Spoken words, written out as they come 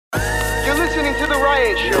You're listening to The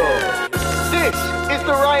Ryan Show. This is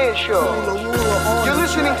The Ryan Show. You're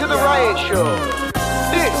listening to The Ryan Show.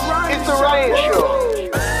 This is The Ryan Show.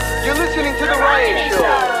 You're listening to The Ryan Show.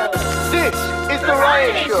 This is The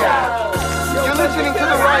Ryan Show. You're listening to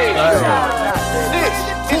The Ryan Show. This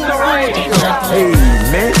is The Ryan Show. Hey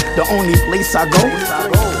man, the only place I go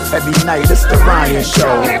every night is The Ryan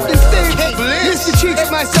Show. Captain Steve, hey, Mr. Cheeks,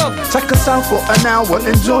 myself. Check us out for an hour,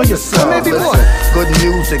 enjoy yourself. Maybe more. Good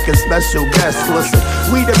music and special guests. Listen,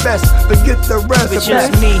 we the best, forget the rest. It's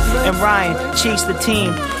just me and Ryan, Cheeks the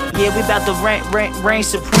team. Yeah, we about to reign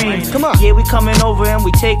supreme. Come on. Yeah, we coming over and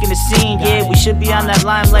we taking the scene. Yeah, we should be on that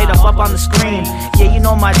limelight up on the screen. Yeah, you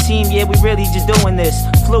know my team. Yeah, we really just doing this.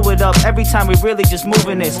 Fluid up every time we really just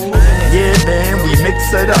moving this. Yeah, man, we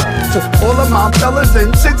mix it up. So all of my fellas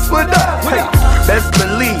and chicks with us. Hey, best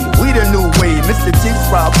believe we the new wave. Mr. Cheeks,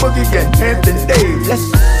 Rob Boogie, and Anthony Dave.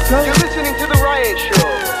 Let's go. You're listening to The Ryan Show.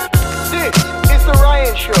 This is The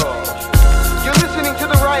Ryan Show. You're listening to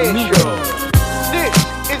The Ryan Show. This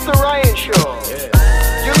is The Ryan Show.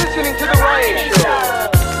 You're listening to The Ryan Show.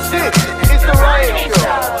 This is The Ryan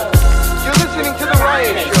Show. You're listening to The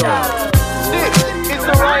Ryan Show. This is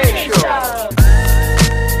The Ryan Show.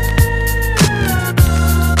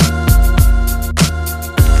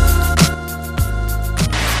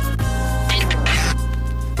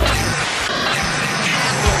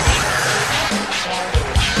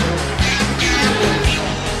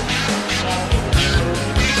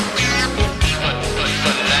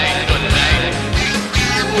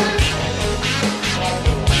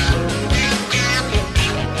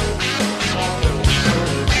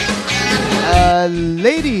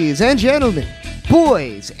 Ladies and gentlemen,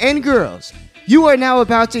 boys and girls, you are now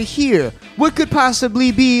about to hear what could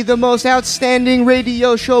possibly be the most outstanding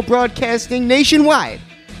radio show broadcasting nationwide,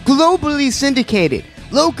 globally syndicated,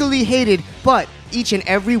 locally hated, but each and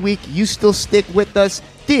every week you still stick with us.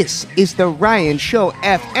 This is The Ryan Show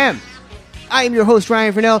FM. I am your host,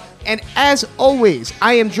 Ryan Vernell, and as always,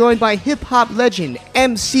 I am joined by hip-hop legend,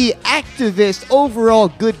 MC, activist, overall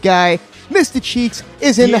good guy, Mr. Cheeks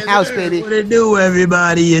is in the house, baby. What it do,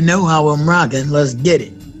 everybody? You know how I'm rocking. Let's get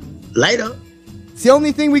it. Light up. It's the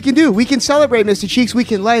only thing we can do. We can celebrate, Mr. Cheeks. We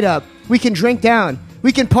can light up. We can drink down.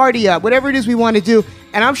 We can party up. Whatever it is we want to do.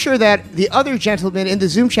 And I'm sure that the other gentleman in the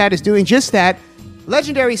Zoom chat is doing just that.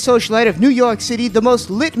 Legendary socialite of New York City, the most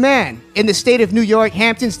lit man in the state of New York,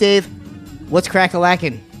 Hamptons Dave. What's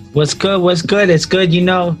crack-a-lackin'? What's good? What's good? It's good. You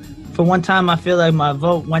know, for one time, I feel like my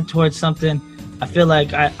vote went towards something. I feel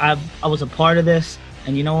like I was a part of this,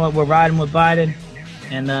 and you know what? We're riding with Biden,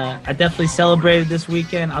 and I definitely celebrated this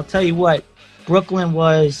weekend. I'll tell you what, Brooklyn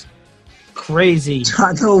was crazy.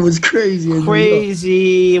 I know it was crazy.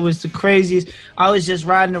 Crazy. It was the craziest. I was just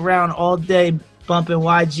riding around all day bumping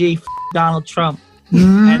YG, Donald Trump.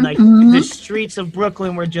 And like the streets of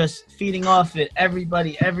Brooklyn were just feeding off it.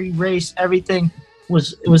 Everybody, every race, everything it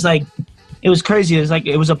was crazy.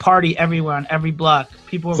 It was a party everywhere on every block.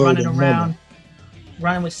 People were running around.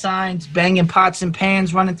 Running with signs, banging pots and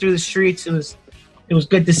pans, running through the streets. It was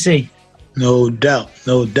good to see. No doubt.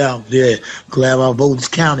 Yeah, glad our votes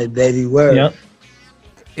counted, baby. Word. Yep.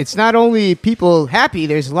 It's not only people happy,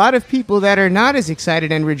 there's a lot of people that are not as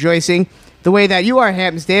excited and rejoicing the way that you are,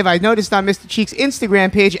 Hamptons Dave. I noticed on Mr. Cheeks'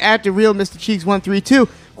 Instagram page, @TheRealMrCheeks132,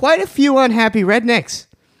 quite a few unhappy rednecks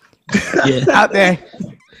out there.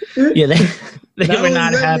 Yeah, they were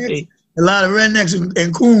not happy. A lot of rednecks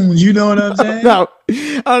and coons, you know what I'm saying? No,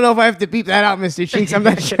 I don't know if I have to beep that out, Mr. Cheeks. I'm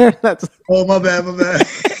not sure. Oh, my bad.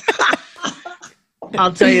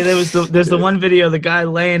 I'll tell you, there's the one video of the guy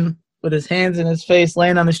laying with his hands in his face,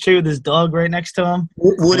 laying on the street with his dog right next to him.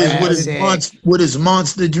 What is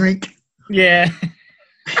Monster drink? Yeah.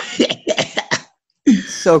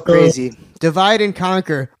 So crazy. Divide and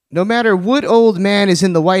conquer. No matter what old man is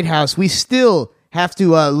in the White House, we still have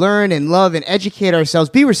to learn and love and educate ourselves,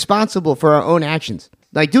 be responsible for our own actions.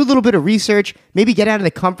 Like, do a little bit of research, maybe get out of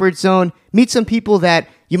the comfort zone, meet some people that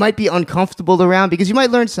you might be uncomfortable around because you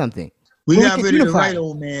might learn something. We got rid of the right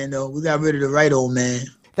old man, though. We got rid of the right old man.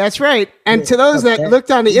 That's right. And to those that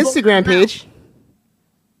looked on the Instagram page,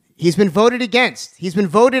 he's been voted against. He's been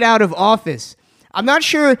voted out of office. I'm not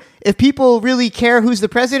sure if people really care who's the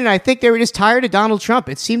president. I think they were just tired of Donald Trump.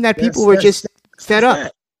 It seemed that people were just fed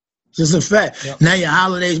up. Just a fact. Yep. Now your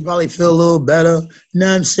holidays probably feel a little better. You know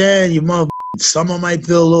what I'm saying? Your mother summer might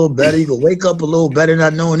feel a little better. You can wake up a little better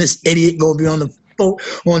not knowing this idiot gonna be on the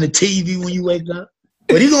TV when you wake up.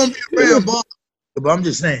 But he's gonna be around, boss. But I'm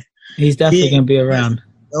just saying. He's definitely gonna be around.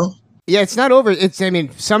 You know? Yeah, it's not over.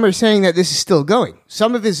 Some are saying that this is still going.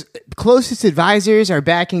 Some of his closest advisors are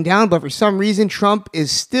backing down, but for some reason, Trump is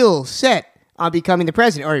still set on becoming the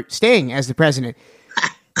president or staying as the president.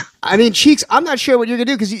 I mean, Cheeks, I'm not sure what you're going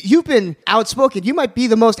to do because you've been outspoken. You might be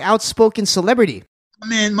the most outspoken celebrity.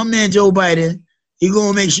 My man Joe Biden, he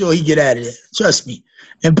going to make sure he get out of there. Trust me.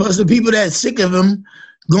 And plus the people that's sick of him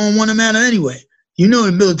going to want him out anyway. You know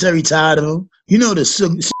the military tired of him. You know his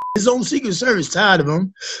own Secret Service tired of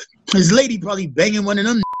him. His lady probably banging one of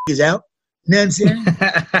them niggas out. You know what I'm saying?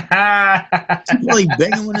 She probably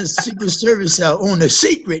banging one of the Secret Service out on the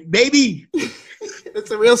secret, baby.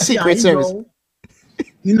 It's a real Secret Service. Roll.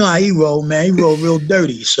 You know how he roll, man. He roll real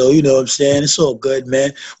dirty. So, you know what I'm saying? It's all good,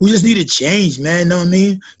 man. We just need a change, man. You know what I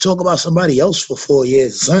mean? Talk about somebody else for 4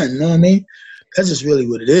 years or something. You know what I mean? That's just really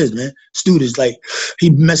what it is, man. Students, like, he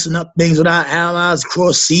messing up things with our allies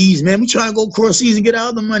cross seas, man. We trying to go cross seas and get our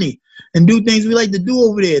other money and do things we like to do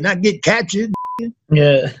over there, not get captured.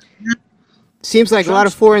 Yeah. Seems like a lot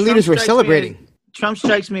of foreign leaders were celebrating. Trump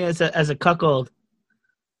strikes me as a cuckold.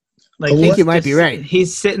 Like, I think you might be right.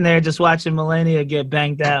 He's sitting there just watching Melania get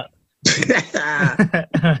banged out. He's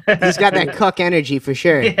got that cuck energy for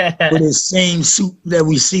sure. Yeah. With his same suit that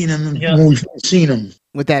we seen him when we seen him.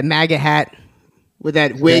 With that MAGA hat, with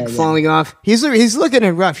that wig falling off. He's looking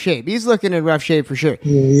in rough shape. He's looking in rough shape for sure.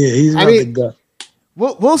 Yeah, he's about to go.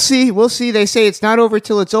 We'll see. We'll see. They say it's not over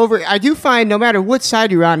till it's over. I do find no matter what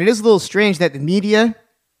side you're on, it is a little strange that the media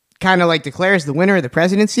kind of like declares the winner of the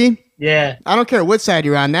presidency. Yeah. I don't care what side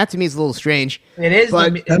you're on. That to me is a little strange. It is. But, I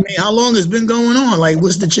mean, how long has it been going on? Like,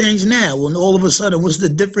 what's the change now? When all of a sudden, what's the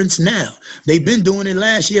difference now? They've been doing it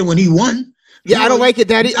last year when he won. Yeah, I don't like it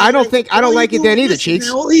that. I don't like it then either, Cheeks.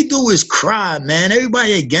 Man, all he do is cry, man.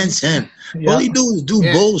 Everybody against him. Yep. All he do is do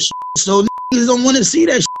bullshit. So niggas don't want to see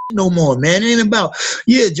that shit no more, man. It ain't about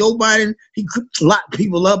Joe Biden. He locked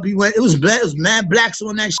people up. It was mad blacks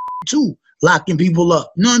on that shit too, locking people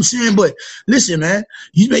up. You know what I'm saying? But listen, man,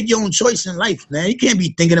 you make your own choice in life, man. You can't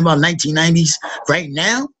be thinking about 1990s right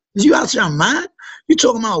now. Is you out your mind? You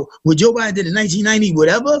talking about what Joe Biden did in 1990,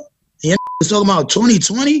 whatever? And you're talking about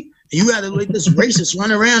 2020. You gotta let this racist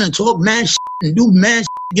run around and talk mad shit and do mad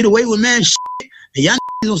shit, get away with mad shit. And y'all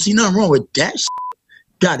don't see nothing wrong with that shit.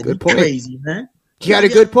 Gotta be crazy, man. You got a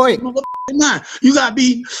good point. You gotta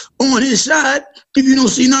be on his side if you don't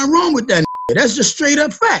see nothing wrong with that. That's just straight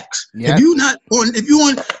up facts. Yeah. If you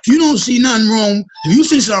don't see nothing wrong, if you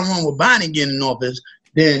see something wrong with Biden getting in office,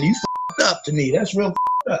 then you f***ed up to me. That's real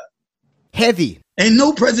f***ed up. Heavy. Ain't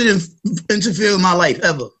no president interfere with my life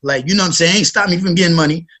ever. Like, you know what I'm saying? He stopped me from getting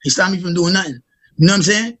money. He stopped me from doing nothing. You know what I'm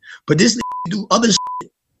saying? But this do other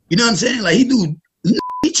shit. You know what I'm saying? Like,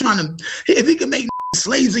 he trying to, if he could make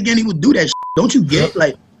slaves again, he would do that shit. Don't you get?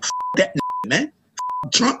 Like, that man.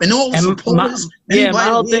 Trump and all the supporters. My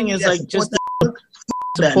whole thing is like just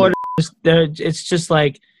supporters. It's just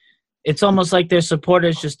like, it's almost like their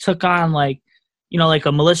supporters just took on like, you know, like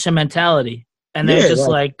a militia mentality. And they're just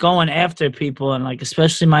like going after people, and like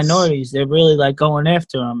especially minorities, they're really like going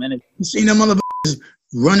after them. And you seen them motherfuckers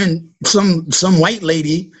running some white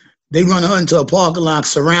lady, they run her into a parking lot,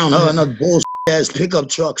 surround her and other bullshit ass pickup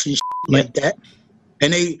trucks and shit like that.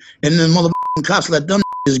 And the motherfucking cops let them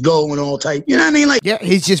just go and all type. You know what I mean? Like, yeah,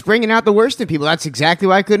 he's just bringing out the worst in people. That's exactly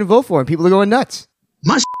why I couldn't vote for him. People are going nuts.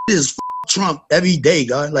 My shit is Trump every day,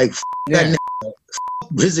 God. Like, that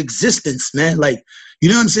nigga, his existence, man. Like, you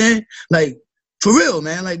know what I'm saying? Like, for real,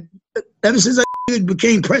 man. Like, ever since I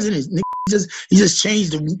became president, he just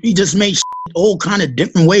changed. He just made shit all kind of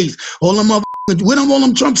different ways. All them motherfuckers, where all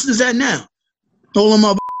them Trumpsters at now? All them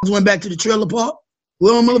motherfuckers went back to the trailer park.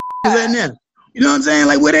 Where all them motherfuckers at now? You know what I'm saying?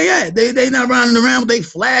 Like, where they at? They not running around with they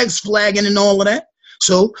flags flagging and all of that.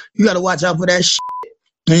 So you got to watch out for that shit.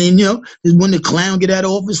 And, you know, when the clown get out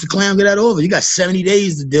of office, You got 70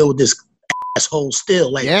 days to deal with this asshole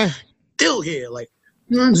still. Like, still here. Like,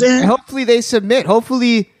 you know what I'm saying? And hopefully they submit.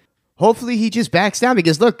 Hopefully he just backs down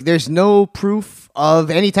because, look, there's no proof of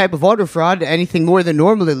any type of voter fraud, anything more than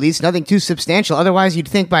normal at least, nothing too substantial. Otherwise, you'd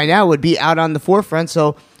think by now would be out on the forefront.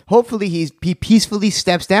 So hopefully he peacefully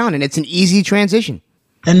steps down and it's an easy transition.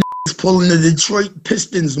 And he's pulling the Detroit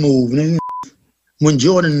Pistons move when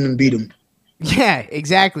Jordan beat him. Yeah,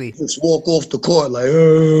 exactly. Just walk off the court like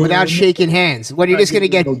without shaking hands. What are you just going to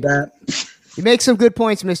get? You make some good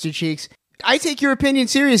points, Mr. Cheeks. I take your opinion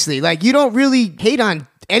seriously. Like, you don't really hate on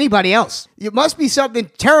anybody else. It must be something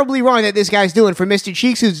terribly wrong that this guy's doing for Mr.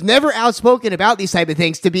 Cheeks, who's never outspoken about these type of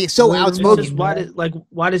things, to be so outspoken.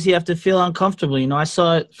 Why does he have to feel uncomfortable? You know, I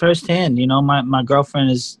saw it firsthand. You know, my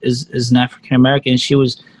girlfriend is an African American, and she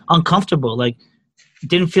was uncomfortable. Like,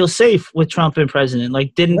 didn't feel safe with Trump in president.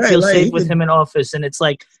 Like, didn't feel safe with him in office. And it's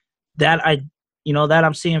like that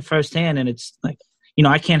I'm seeing firsthand, and it's like, you know,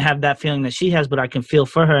 I can't have that feeling that she has, but I can feel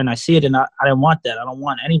for her, and I see it, and I don't want that. I don't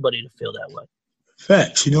want anybody to feel that way.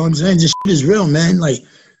 Facts, you know what I'm saying? This shit is real, man. Like,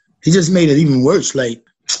 he just made it even worse. Like,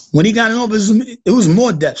 when he got in office, it was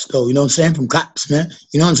more deaths, though, you know what I'm saying, from cops, man.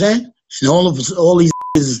 You know what I'm saying? And all these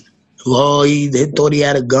they thought he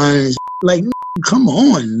had a gun and like, come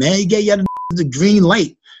on, man. He gave y'all the green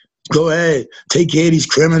light. Go ahead, take care of these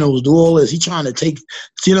criminals, do all this. He trying to take,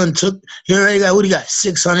 he already got, what he got,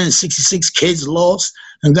 666 kids lost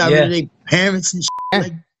and got rid of their parents and shit.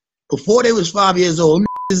 Like, before they was 5 years old.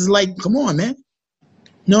 This is like, come on, man.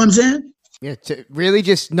 You know what I'm saying? Yeah, really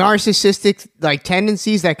just narcissistic like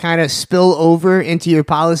tendencies that kind of spill over into your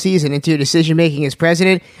policies and into your decision making as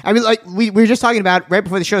president. I mean, like we were just talking about right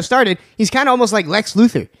before the show started, he's kind of almost like Lex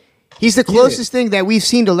Luthor. He's the closest thing that we've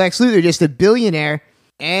seen to Lex Luthor, just a billionaire,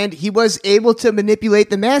 and he was able to manipulate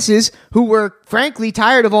the masses who were frankly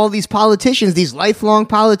tired of all these politicians, these lifelong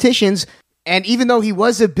politicians. And even though he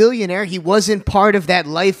was a billionaire, he wasn't part of that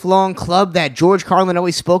lifelong club that George Carlin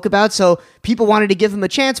always spoke about. So people wanted to give him a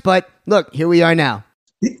chance. But look, here we are now.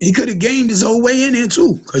 He could have gamed his whole way in here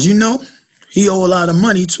too, because you know he owe a lot of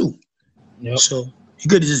money too. Yep. So he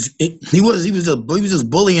could have just he was just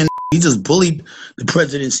bullying. He just bullied the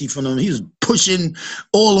presidency from him. He was pushing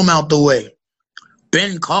all of them out the way.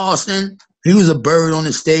 Ben Carson, he was a bird on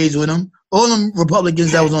the stage with him. All them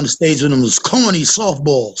Republicans that was on the stage with him was corny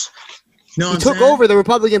softballs. You know he took over the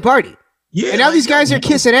Republican Party. Yeah, and now these guys are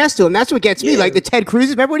kissing ass to him. That's what gets me. Like the Ted Cruz.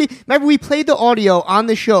 Remember we played the audio on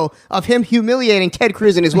the show of him humiliating Ted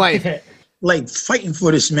Cruz and his wife. Like fighting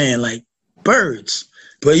for this man, like birds.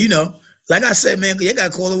 But you know, like I said, man, you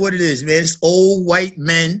gotta call it what it is, man. It's old white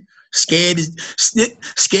men scared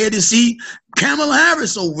to see Kamala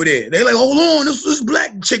Harris over there. They like, hold on, this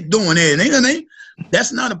black chick doing it.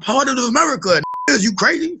 That's not a part of America. Is you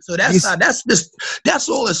crazy? So that's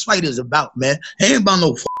all this fight is about, man. It ain't about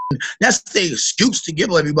no. That's the excuse to give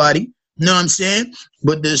everybody. You know what I'm saying?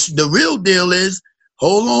 But the real deal is,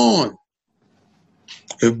 hold on.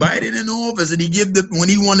 If Biden in office and when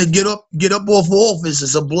he want to get up off office,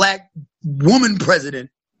 it's a black woman president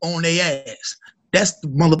on their ass. That's the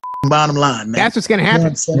motherfucking bottom line, man. That's what's gonna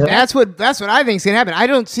happen. That's what I think is gonna happen. I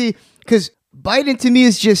don't see because Biden to me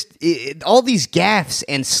is just all these gaffes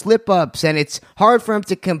and slip-ups, and it's hard for him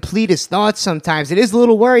to complete his thoughts sometimes. It is a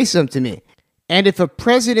little worrisome to me. And if a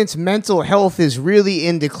president's mental health is really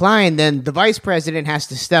in decline, then the vice president has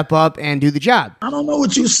to step up and do the job. I don't know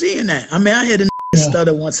what you see in that. I mean, I hear the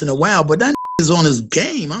stutter once in a while, but that is on his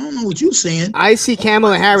game. I don't know what you're seeing. I see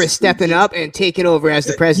Kamala Harris stepping up and taking over as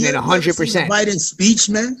the president 100%. Biden's speech,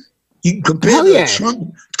 man. You compare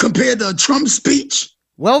the Trump speech.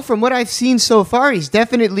 Well, from what I've seen so far, he's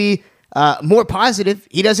definitely more positive.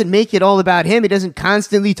 He doesn't make it all about him. He doesn't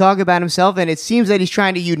constantly talk about himself, and it seems that he's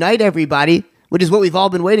trying to unite everybody, which is what we've all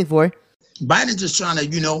been waiting for. Biden's just trying to,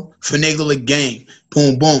 finagle the game.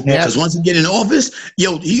 Boom, boom. Because once he get in office, he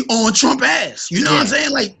on Trump ass. You know what I'm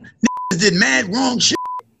saying? Like, niggas did mad wrong shit.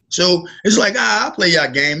 So it's like, I'll play your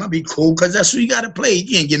game. I'll be cool, because that's what you got to play.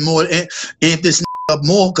 You can't get more amp this up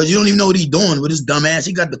more, because you don't even know what he's doing with his dumb ass.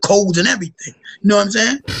 He got the codes and everything. You know what I'm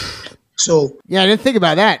saying? So yeah, I didn't think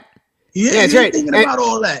about that. Yeah, that's right. Thinking about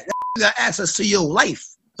all that. You got access to your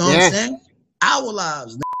life. You know what I'm saying? Our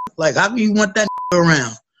lives. Like, how do you want that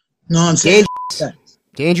around? You know what I'm saying?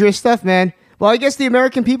 Dangerous stuff, man. Well, I guess the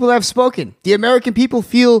American people have spoken. The American people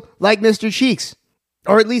feel like Mr. Cheeks,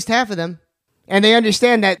 or at least half of them, and they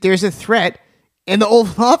understand that there's a threat in the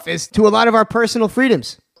Oval Office to a lot of our personal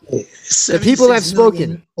freedoms. The people have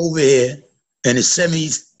spoken over here, and it's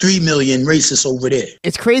 73 million racists over there.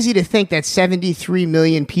 It's crazy to think that 73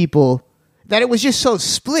 million people, that it was just so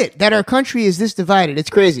split, that our country is this divided. It's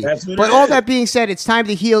crazy. But all that being said, it's time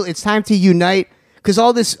to heal. It's time to unite, because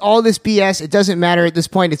all this BS, it doesn't matter at this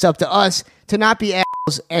point. It's up to us to not be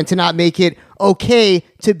assholes and to not make it okay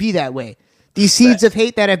to be that way. These seeds of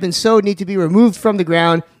hate that have been sowed need to be removed from the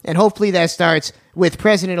ground, and hopefully that starts with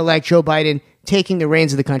President-elect Joe Biden taking the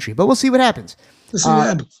reins of the country. But we'll see what happens.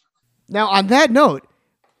 Now, on that note,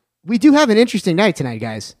 we do have an interesting night tonight,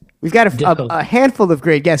 guys. We've got a handful of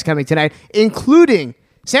great guests coming tonight, including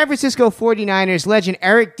San Francisco 49ers legend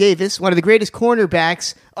Eric Davis, one of the greatest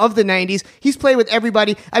cornerbacks of the 90s. He's played with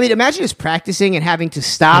everybody. I mean, imagine just practicing and having to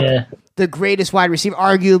stop the greatest wide receiver,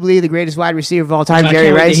 arguably the greatest wide receiver of all time,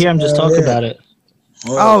 Jerry Rice. I can't wait to hear him just talk about it.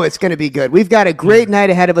 Oh, it's going to be good. We've got a great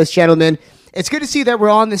night ahead of us, gentlemen. It's good to see that we're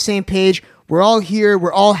all on the same page. We're all here.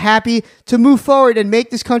 We're all happy to move forward and make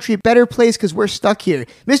this country a better place because we're stuck here.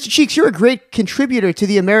 Mr. Cheeks, you're a great contributor to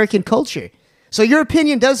the American culture. So your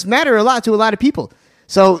opinion does matter a lot to a lot of people.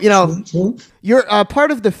 So, you're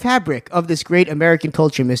part of the fabric of this great American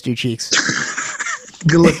culture, Mr. Cheeks.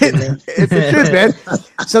 Good looking, man. It's the truth, man.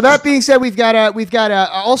 So that being said, we've got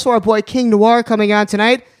also our boy King Noir coming on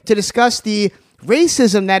tonight to discuss the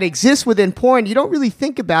racism that exists within porn. You don't really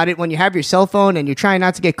think about it when you have your cell phone and you're trying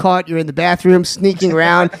not to get caught. You're in the bathroom sneaking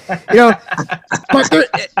around, but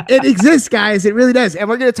it exists, guys. It really does. And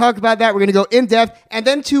we're going to talk about that. We're going to go in depth. And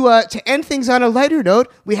then to end things on a lighter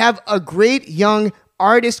note, we have a great young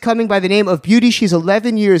artist coming by the name of Beauty. She's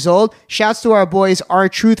 11 years old. Shouts to our boys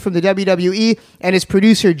R-Truth from the WWE and his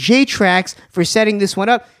producer J-Trax for setting this one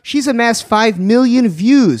up. She's amassed 5 million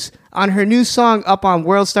views on her new song up on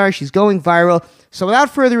WorldStar. She's going viral. So without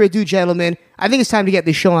further ado, gentlemen, I think it's time to get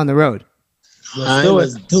this show on the road.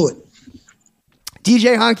 Let's do it.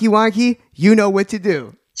 DJ Honky Wonky, you know what to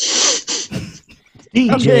do.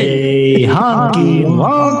 DJ Honky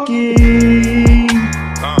Wonky.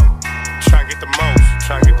 Try and get the most.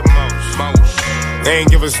 Try and get the most. They ain't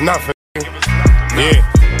give us nothing. Yeah.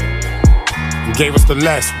 Gave us the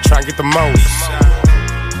less. Try and get the most.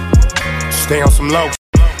 Stay on some low.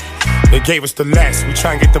 They gave us the less. We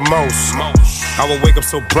try and get the most. I would wake up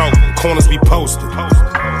so broke. Corners be posted.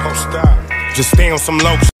 Just stay on some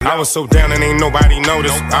low. I was so down and ain't nobody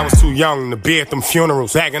noticed. I was too young to be at them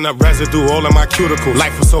funerals. Bagging up residue all in my cuticles.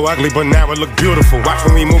 Life was so ugly, but now it look beautiful. Watch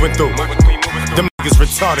when we moving through. Them niggas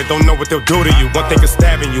retarded, don't know what they'll do to you. One thing is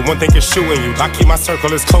stabbing you, one thing is shooting you. I keep my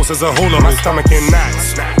circle as close as a hula. My stomach in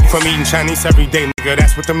knots. From eating Chinese every day, nigga,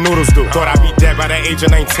 that's what them noodles do. Thought I'd be dead by the age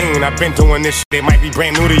of 19. I've been doing this shit, it might be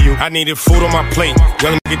brand new to you. I needed food on my plate.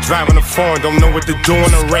 Young nigga driving a foreign, don't know what to do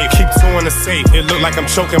in a rape. Keep two in the safe, it look like I'm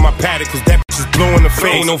choking my paddock, cause that bitch is blue in the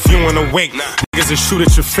face. Ain't no view in the wake. Niggas will shoot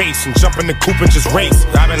at your face and jump in the coupe and just race.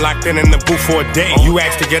 I've been locked in the booth for a day. You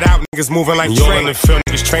asked to get out, niggas moving like train. In the field,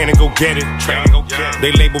 niggas train and go get it.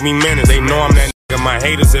 They label me menace, they know I'm that nigga, my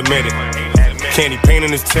haters admit it. Candy paint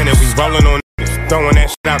in his tenant, we rolling on niggas, throwing that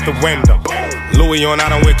shit out the window. Louis on, I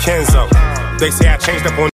don't wear Kenzo. They say I changed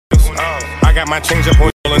up on niggas. I got my change up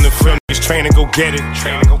on in the field, niggas train and go get it.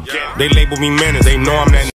 They label me menace, they know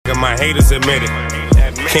I'm that nigga, my haters admit it.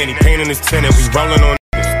 Candy paint in his tenant, we rolling on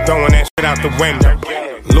niggas, throwing that shit out the window.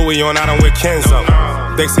 Louis on, I don't wear Kenzo.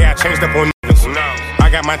 They say I changed up on niggas. I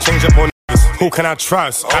got my change up on niggas. Who can I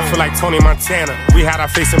trust? I feel like Tony Montana. We had our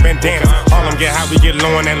face in bandanas. Harlem get how we get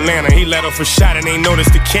low in Atlanta. He let off a shot and ain't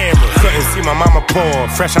noticed the camera. Couldn't see my mama pour.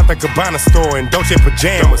 Fresh out the Gabbana store in Dolce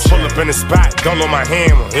pajamas. Pull up in the spot, dolo my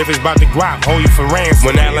hammer. If it's about to guap, hold you for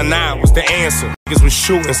ransom. When Allen I was the answer. Niggas was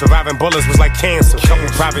shooting, surviving bullets was like cancer. Couple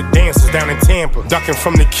private dancers down in Tampa. Ducking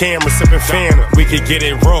from the camera, sipping Fanta. We could get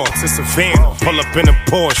it raw to Savannah. Pull up in a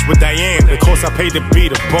Porsche with Diana. Of course I paid to be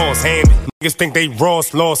the boss, handy. Niggas think they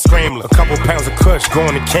Ross, Law Scrambler. A couple pounds of kush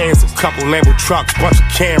going to Kansas. Couple Lambo trucks, bunch of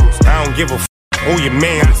cameras. I don't give a who your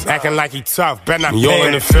man is. Acting like he tough, better not y'all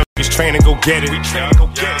in the field. Niggas train and go get it.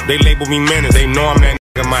 They label me menace. They know I'm that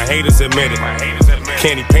nigga, my haters admit it.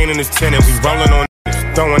 Candy paint in his tenant, we rolling on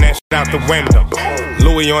niggas, throwing that shit out the window.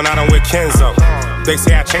 Louis on, I don't wear Kenzo. They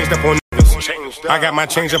say I changed up on niggas. I got my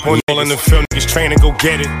change up on all in the field. Niggas train and go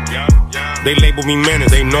get it. They label me menace.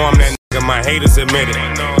 They know I'm that nigga, my haters admit it.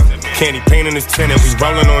 Candy paint in his tenant, we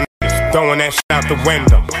rolling on niggas, throwing that shit out the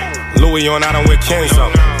window. Louis on, I don't wear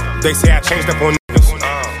Kenzo. They say I changed up on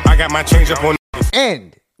niggas. I got my change up on niggas.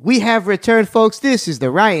 And we have returned, folks. This is the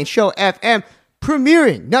Ryan Show FM,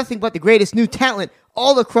 premiering nothing but the greatest new talent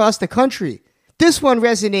all across the country. This one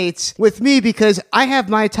resonates with me because I have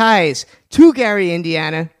my ties to Gary,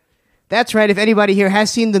 Indiana. That's right, if anybody here has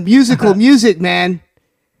seen the musical Music Man,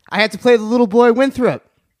 I had to play the little boy Winthrop.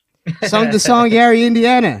 Sung the song Gary,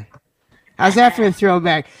 Indiana. How's that for a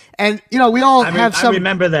throwback? And, you know, we all have some... I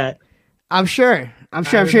remember that. I'm sure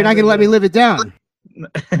you're not going to let me live it down.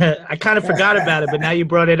 I kind of forgot about it, but now you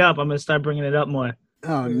brought it up. I'm going to start bringing it up more.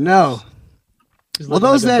 Oh, no. Well,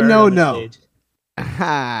 those that know.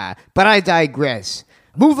 Aha. But I digress.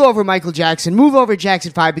 Move over, Michael Jackson. Move over,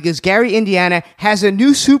 Jackson 5, because Gary, Indiana has a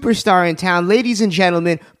new superstar in town. Ladies and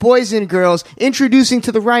gentlemen, boys and girls, introducing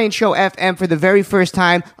to the Ryan Show FM for the very first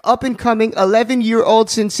time, up-and-coming 11-year-old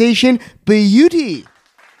sensation, Beauty.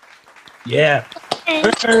 Yeah.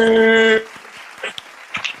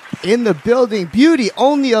 In the building, Beauty,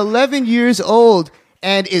 only 11 years old,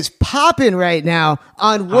 and is popping right now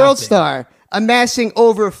on WorldStar, amassing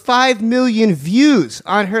over 5 million views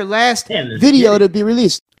on her last video to be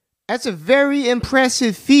released. That's a very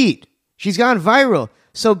impressive feat. She's gone viral.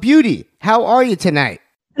 So, Beauty, how are you tonight?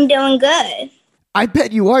 I'm doing good. I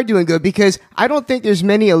bet you are doing good, because I don't think there's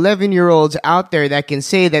many 11-year-olds out there that can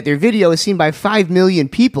say that their video is seen by 5 million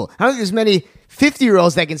people. I don't think there's many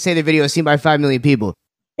 50-year-olds that can say their video is seen by 5 million people.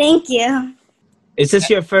 Thank you. Is this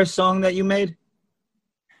your first song that you made?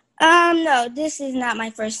 No, this is not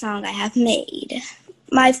my first song I have made.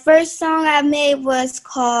 My first song I made was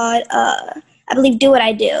called, I believe, Do What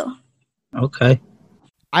I Do. Okay.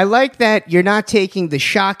 I like that you're not taking the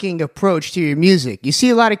shocking approach to your music. You see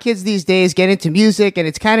a lot of kids these days get into music and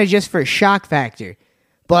it's kind of just for shock factor.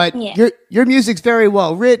 But your music's very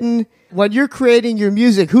well written. When you're creating your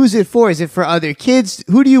music, who's it for? Is it for other kids?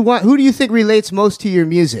 Who do you think relates most to your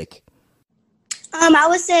music? I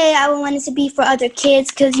would say I would want it to be for other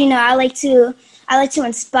kids because, you know, I like to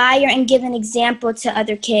inspire and give an example to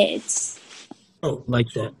other kids. Oh, like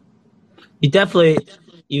that. You definitely,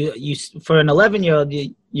 you for an 11-year-old,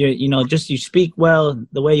 you speak well.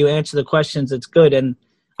 The way you answer the questions, it's good. And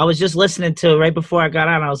I was just listening to, right before I got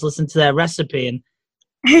on, I was listening to that recipe. And,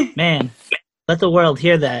 man, let the world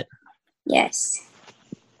hear that. Yes.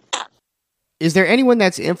 Is there anyone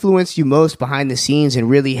that's influenced you most behind the scenes and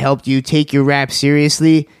really helped you take your rap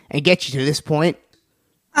seriously and get you to this point?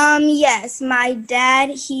 Yes, my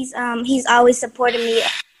dad, he's always supported me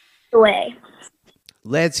the way.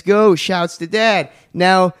 Let's go. Shouts to Dad.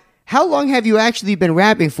 Now, how long have you actually been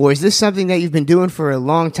rapping for? Is this something that you've been doing for a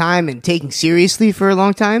long time and taking seriously for a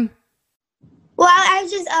long time? Well, I've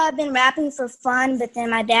just been rapping for fun, but then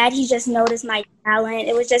my dad, he just noticed my talent.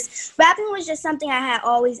 Rapping was just something I had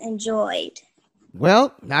always enjoyed.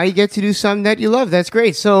 Well, now you get to do something that you love. That's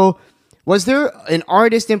great. So, was there an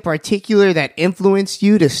artist in particular that influenced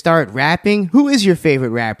you to start rapping? Who is your favorite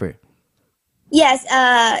rapper? Yes,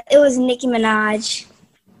 it was Nicki Minaj.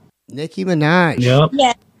 Nicki Minaj. Yep.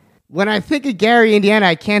 Yeah. When I think of Gary, Indiana,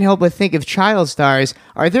 I can't help but think of child stars.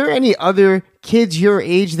 Are there any other kids your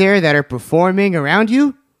age there that are performing around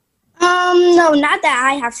you? No, not that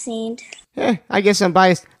I have seen. I guess I'm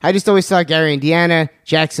biased. I just always thought Gary, Indiana,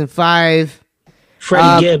 Jackson 5.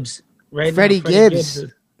 Freddie Gibbs. Right. Freddie Gibbs.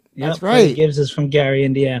 That's right. Freddie Gibbs is from Gary,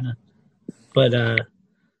 Indiana. But,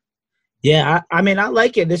 yeah, I mean, I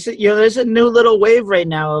like it. There's a new little wave right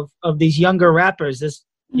now of these younger rappers.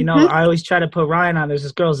 I always try to put Ryan on. There's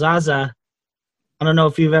this girl, Zaza. I don't know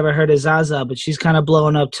if you've ever heard of Zaza, but she's kind of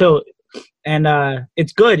blowing up too. And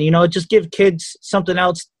it's good. It just gives kids something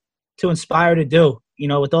else to inspire to do.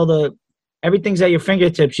 With everything's at your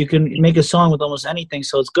fingertips. You can make a song with almost anything.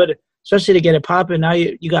 So it's good, especially to get it popping. Now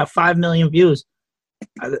you got 5 million views.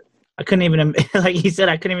 I couldn't even, like he said,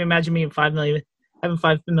 I couldn't even imagine me having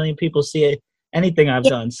 5 million people see anything I've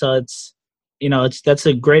done. So it's, that's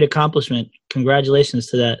a great accomplishment. Congratulations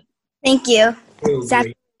to that. Thank you. It's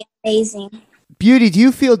actually amazing. Beauty, do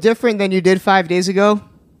you feel different than you did 5 days ago?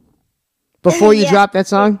 Before you dropped that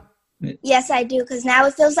song? Yes, I do, because now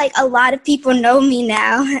it feels like a lot of people know me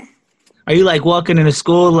now. Are you like walking into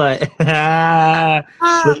school like,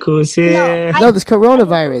 look who's here? No, this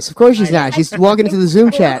coronavirus. Of course she's not. She's walking into the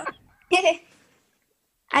Zoom chat.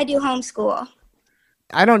 I do homeschool.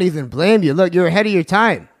 I don't even blame you. Look, you're ahead of your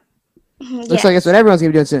time. Looks Yes. like that's what everyone's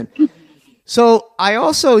going to be doing soon. So I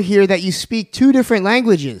also hear that you speak 2 different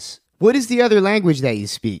languages. What is the other language that you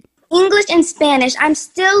speak? English and Spanish. I'm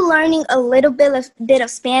still learning a little bit of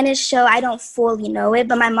Spanish, so I don't fully know it,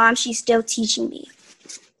 but my mom, she's still teaching me.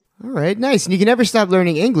 All right, nice. And you can never stop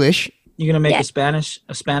learning English. You gonna make Yeah.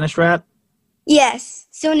 a Spanish rap? Yes,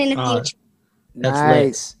 soon in the future. That's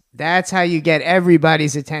nice. That's how you get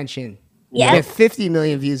everybody's attention. You Yeah. get 50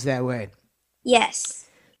 million views that way. Yes.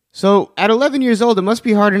 So at 11 years old, it must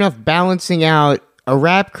be hard enough balancing out a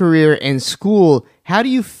rap career and school. How do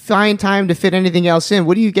you find time to fit anything else in?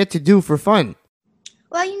 What do you get to do for fun?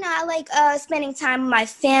 Well, I like spending time with my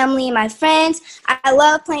family and my friends. I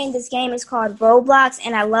love playing this game. It's called Roblox,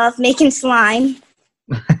 and I love making slime.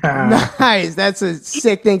 Nice. That's a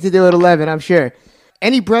sick thing to do at 11, I'm sure.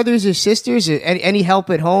 Any brothers or sisters? Or any help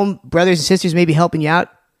at home? Brothers and sisters maybe helping you out?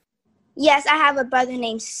 Yes, I have a brother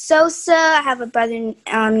named Sosa. I have a brother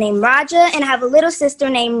named Raja, and I have a little sister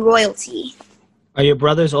named Royalty. Are your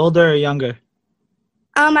brothers older or younger?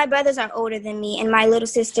 My brothers are older than me, and my little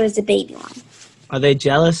sister is the baby one. Are they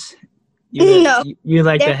jealous? No. You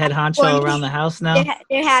like the They're head happy for honcho me. around the house now?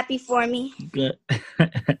 They're happy for me. Good.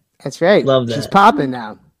 That's right. Love that. She's popping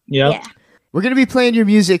now. Yep. Yeah. We're going to be playing your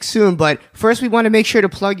music soon, but first we want to make sure to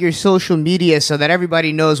plug your social media so that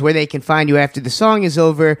everybody knows where they can find you after the song is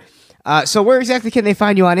over. So where exactly can they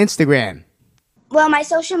find you on Instagram? Well, my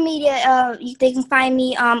social media, they can find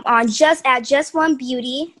me on Just One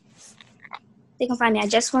Beauty. They can find me at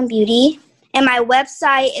Just One Beauty. And my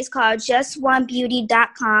website is called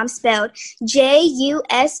justonebeauty.com, spelled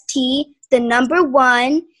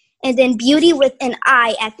JUST1, and then beauty with an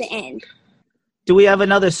I at the end. Do we have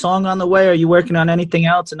another song on the way? Are you working on anything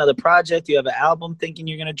else? Another project? Do you have an album thinking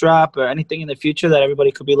you're going to drop or anything in the future that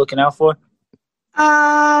everybody could be looking out for?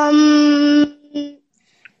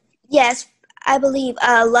 Yes, I believe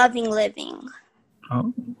Loving Living.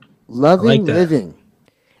 Oh, Loving I like that. Living.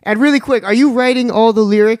 And really quick, are you writing all the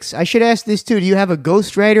lyrics? I should ask this too. Do you have a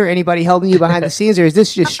ghostwriter? Anybody helping you behind the scenes, or is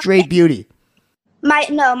this just straight Beauty?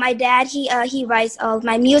 My dad, he writes all of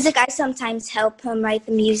my music. I sometimes help him write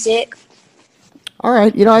the music. All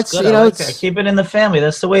right, it's Good, I like that. Keep it in the family.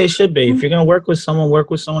 That's the way it should be. If you're gonna work with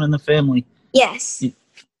someone in the family. Yes.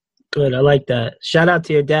 Good, I like that. Shout out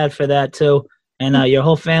to your dad for that too, and your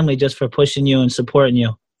whole family just for pushing you and supporting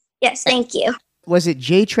you. Yes, thank you. Was it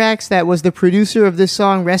J-Trax that was the producer of this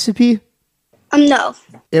song, Recipe? No.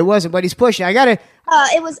 It wasn't, but he's pushing. I gotta.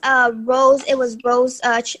 It was Rose. It was Rose.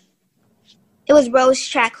 It was Rose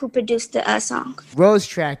Track who produced the song. Rose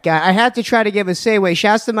Track guy. I had to try to give a segue.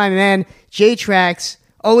 Shouts to my man J-Trax,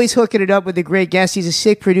 always hooking it up with a great guest. He's a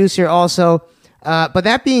sick producer also. But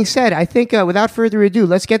that being said, I think without further ado,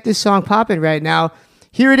 let's get this song popping right now.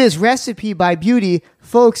 Here it is, Recipe by Beauty.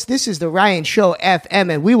 Folks, this is the Ryan Show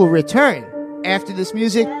FM, and we will return after this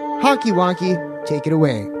music. Honky Wonky, take it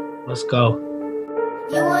away. Let's go.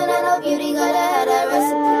 You wanna know beauty, gotta have that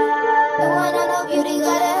recipe. You wanna know beauty,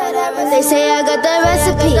 gotta have that recipe. They say I got that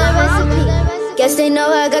recipe. Guess they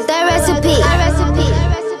know I got that recipe.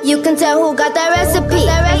 You can tell who got that recipe.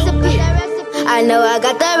 I know I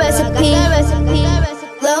got that recipe.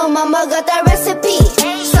 Little mama got that recipe.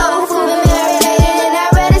 Soul food and marinated in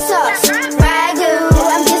that red sauce. Ragu,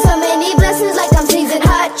 I'm getting so many blessings like I'm seasoned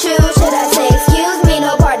hot chew. Should I say excuse me?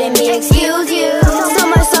 No, pardon me, excuse you. So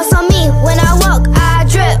much sauce on me when I walk, I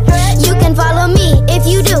drip. You can follow me if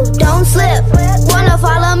you do, don't slip. Wanna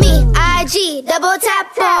follow me? IG, double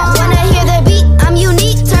tap on. Wanna hear the beat? I'm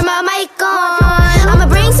unique, turn my mic on. I'ma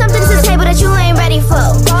bring something to the table that you ain't ready for.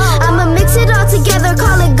 I'ma mix it all together,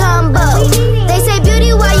 call it gumbo. They say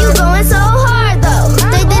beauty, why you going so hard though?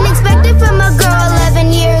 They didn't expect it from a girl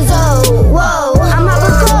 11 years old. Whoa, I'm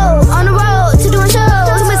hella cold, on the road to doing shows.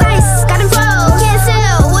 Too much ice, got him froze, can't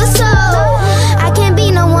sell, what's so? I can't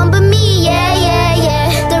be no one but me, yeah, yeah,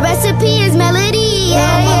 yeah. The recipe is melody, yeah,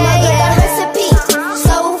 yeah, yeah. That recipe,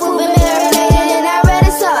 soul food and marinated in that red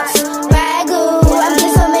sauce. Ragu, I'm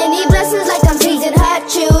getting so many blessings like I'm seasoned hot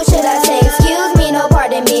chew. Should I say excuse me? No,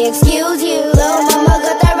 pardon me, excuse you. Little mama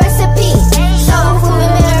got that recipe. Soul food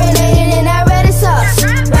and marinated in that red sauce.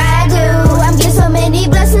 Ragu, I'm getting so many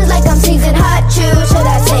blessings like I'm seasoned hot chew. Should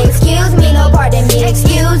I say excuse me? No, pardon me,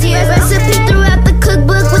 excuse you. Recipe throughout the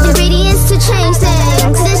cookbook with ingredients to change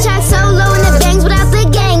things. This track solo and it bangs without the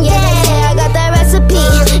gang. Yeah, I got that recipe.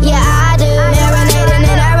 Yeah, I do. Marinated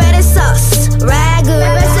in that red sauce. Ragu.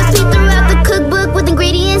 Recipe throughout the cookbook with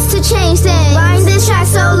ingredients to change things. Buying this track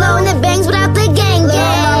solo and it bangs without the gang.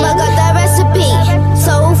 Yeah, mama got that recipe.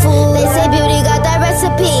 Soul food. They say beauty got that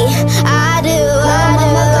recipe. I do.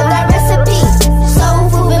 Mama got that recipe. Soul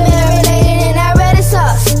food and marinated in that red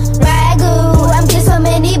sauce. Ragu. I'm getting so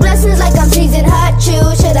many blessings like I'm seasoned hot chew.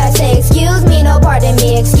 Should I say excuse me? No, pardon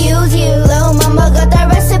me, excuse you. Little mama got that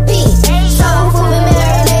recipe. Soul food and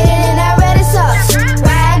marinated in that red sauce.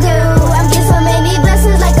 Ragu. I'm getting so many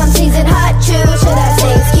blessings like I'm seasoned hot chew. Should I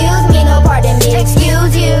say excuse me? No, pardon me,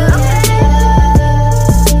 excuse you.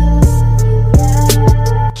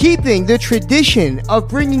 Keeping the tradition of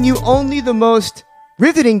bringing you only the most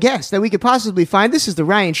riveting guests that we could possibly find. This is the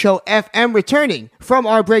Ryan Show FM, returning from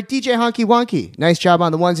our break. DJ Honky Wonky, nice job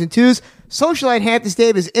on the ones and twos. Socialite Hamptons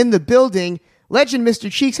Dave is in the building. Legend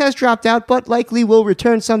Mr. Cheeks has dropped out, but likely will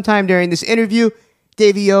return sometime during this interview.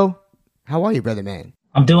 Davey-O, how are you, brother man?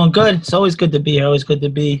 I'm doing good. It's always good to be here. Always good to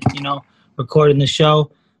be, recording the show.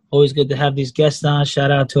 Always good to have these guests on.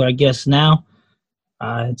 Shout out to our guests now.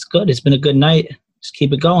 It's good. It's been a good night. Just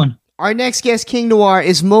keep it going. Our next guest, King Noir,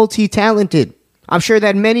 is multi-talented. I'm sure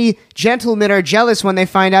that many gentlemen are jealous when they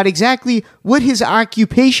find out exactly what his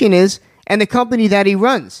occupation is and the company that he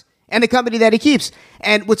runs and the company that he keeps.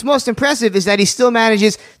 And what's most impressive is that he still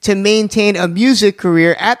manages to maintain a music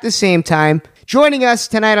career at the same time. Joining us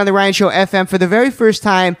tonight on the Ryan Show FM for the very first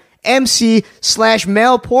time,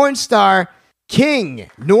 MC/male porn star, King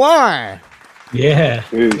Noir. Yeah.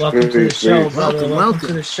 Peace, welcome to the show, brother. Welcome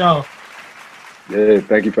to the show. Yeah,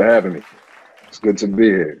 thank you for having me. It's good to be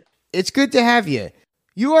here. It's good to have you.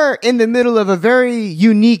 You are in the middle of a very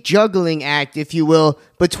unique juggling act, if you will,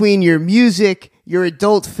 between your music, your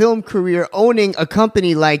adult film career, owning a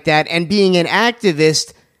company like that, and being an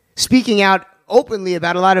activist, speaking out openly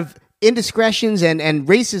about a lot of indiscretions and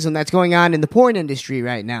racism that's going on in the porn industry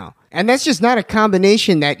right now. And that's just not a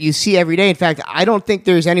combination that you see every day. In fact, I don't think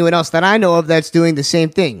there's anyone else that I know of that's doing the same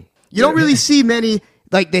thing. You don't really see many,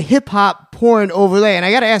 like the hip-hop porn overlay. And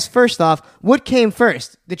I got to ask first off, what came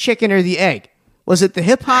first, the chicken or the egg? Was it the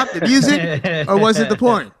hip-hop, the music, or was it the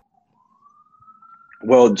porn?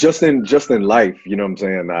 Well, just in life, you know what I'm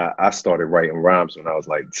saying? I started writing rhymes when I was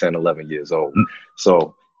like 10, 11 years old.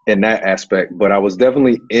 So in that aspect, but I was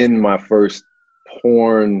definitely in my first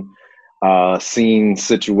porn scene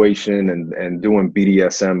situation and doing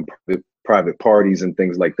BDSM private parties and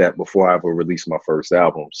things like that before I ever released my first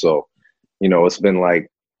album. So, you know, it's been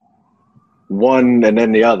like one and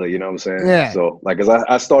then the other, you know what I'm saying? Yeah. So like, cause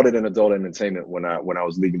I started in adult entertainment when I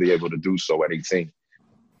was legally able to do so at 18.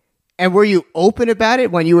 And were you open about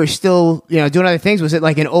it when you were still, you know, doing other things? Was it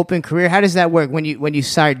like an open career? How does that work when you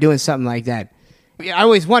started doing something like that? I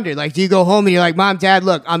always wondered, like, do you go home and you're like, Mom, Dad,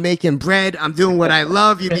 look, I'm making bread, I'm doing what I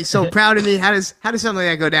love, you'd be so proud of me. How does something like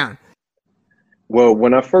that go down? Well,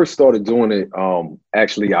 when I first started doing it,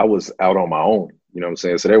 actually I was out on my own, you know what I'm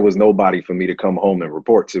saying? So there was nobody for me to come home and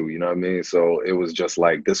report to, you know what I mean? So it was just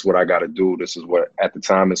like, this is what I got to do. This is what, at the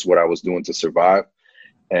time, it's what I was doing to survive.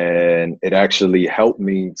 And it actually helped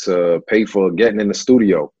me to pay for getting in the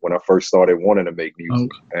studio when I first started wanting to make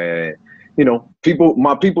music. Okay. And, you know,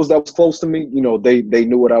 my peoples that was close to me, you know, they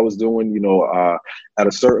knew what I was doing. You know, at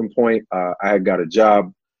a certain point, I had got a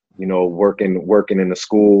job, you know, working in the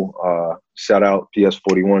school. Shout out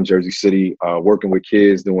PS41, Jersey City, working with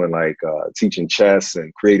kids, doing like teaching chess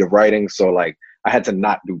and creative writing. So like I had to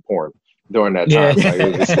not do porn during that time. Yeah. Like,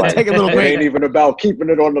 it was just like, Take a little break. It ain't even about keeping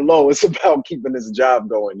it on the low. It's about keeping this job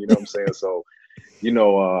going. You know what I'm saying? So, you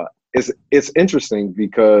know, it's interesting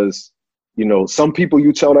because, you know, some people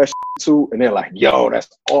you tell that shit to and they're like, yo, that's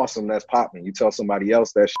awesome. That's popping. You tell somebody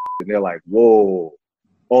else that shit and they're like, whoa,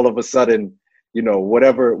 all of a sudden, you know,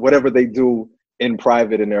 whatever they do in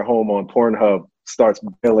private in their home on Pornhub starts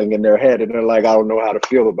billing in their head and they're like, I don't know how to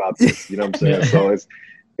feel about this. You know what I'm saying? So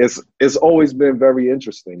it's always been very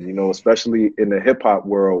interesting, you know, especially in the hip hop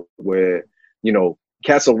world where, you know,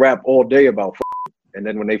 cats will rap all day about and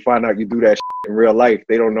then when they find out you do that in real life,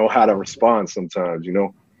 they don't know how to respond sometimes, you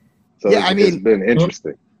know? So yeah, it's been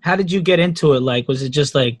interesting. How did you get into it? Like, was it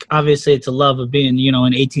just like, obviously it's a love of being, you know,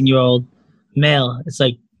 an 18-year-old male. It's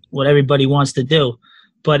like what everybody wants to do.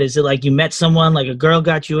 But is it like you met someone, like a girl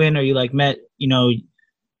got you in, or you like met, you know,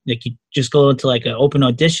 like you just go into like an open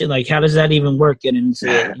audition? Like, how does that even work? Getting into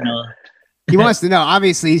it, you know? He wants to know.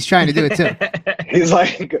 Obviously, he's trying to do it too. He's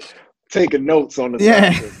like taking notes on the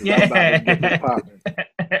side.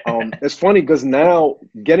 It's funny because now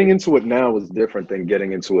getting into it now is different than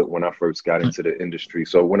getting into it when I first got into the industry.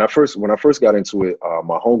 So when I first got into it,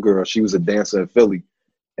 my homegirl, she was a dancer in Philly,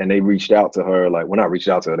 and they reached out to her. Like, when I reached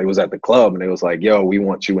out to her, they was at the club and they was like, yo, we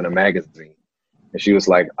want you in a magazine. And she was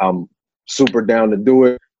like, I'm super down to do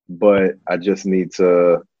it, but I just need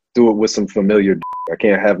to do it with some familiar I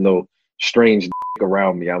can't have no strange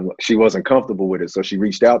around me. She wasn't comfortable with it. So she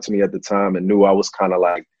reached out to me at the time and knew I was kind of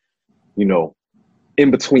like, you know,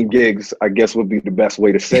 in between gigs, I guess would be the best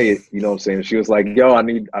way to say it. You know what I'm saying? She was like, yo, I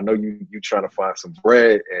know you trying to find some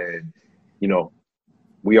bread, and, you know,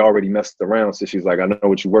 we already messed around. So she's like, I know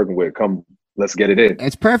what you're working with. Come, let's get it in.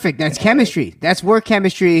 That's perfect. That's chemistry. That's work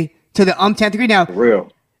chemistry to the 10th degree. Now, for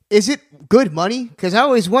real. Is it good money? Because I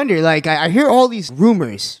always wonder, like, I hear all these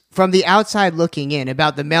rumors from the outside looking in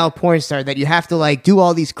about the male porn star that you have to, like, do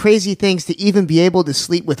all these crazy things to even be able to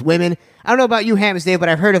sleep with women. I don't know about you, Hams Dave, but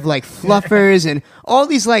I've heard of, like, fluffers and all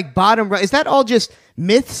these, like, is that all just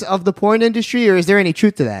myths of the porn industry, or is there any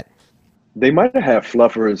truth to that? They might have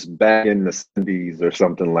fluffers back in the 70s or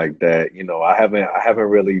something like that. You know, I haven't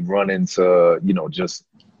really run into, you know, just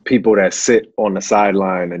people that sit on the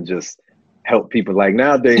sideline and just help people. Like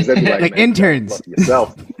nowadays, they'd be like, like interns. You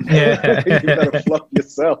fluff yourself. Yeah. You better fluff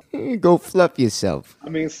yourself. Go fluff yourself. I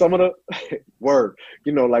mean, some of the word,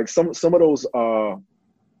 you know, like some of those.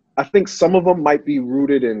 I think some of them might be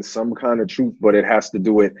rooted in some kind of truth, but it has to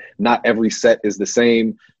do with not every set is the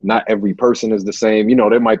same. Not every person is the same. You know,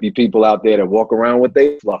 there might be people out there that walk around with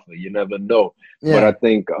they fluffer. You never know. Yeah. But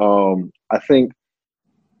I think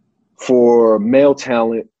for male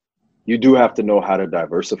talent, you do have to know how to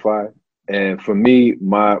diversify. And for me,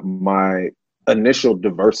 my initial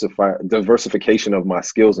diversification of my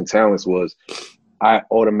skills and talents was I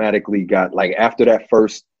automatically got, like, after that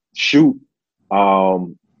first shoot,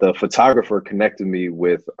 the photographer connected me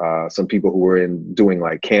with some people who were doing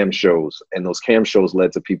like cam shows, and those cam shows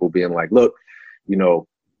led to people being like, look, you know,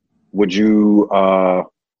 would you, I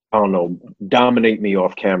don't know, dominate me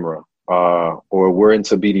off camera? Or we're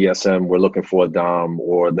into BDSM, we're looking for a dom.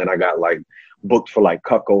 Or then I got like booked for like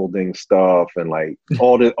cuckolding stuff and like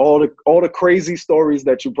all the crazy stories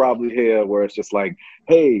that you probably hear where it's just like,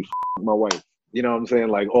 hey, my wife. You know what I'm saying?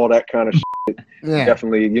 Like all that kind of shit. Yeah.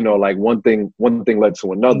 Definitely, you know, like one thing led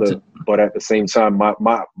to another, but at the same time, my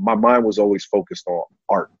mind was always focused on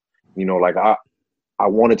art. You know, like I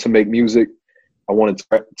wanted to make music, I wanted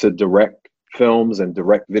to direct films and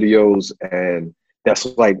direct videos, and that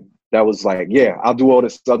was like, yeah, I'll do all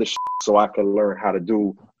this other shit so I can learn how to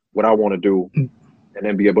do what I want to do, and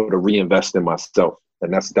then be able to reinvest in myself.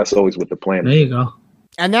 And that's always what the plan is. There you go.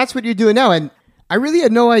 And that's what you're doing now. And I really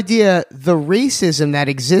had no idea the racism that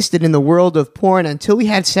existed in the world of porn until we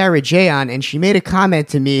had Sarah J on, and she made a comment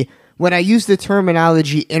to me when I used the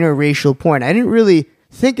terminology interracial porn. I didn't really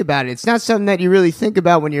think about it. It's not something that you really think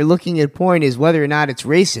about when you're looking at porn, is whether or not it's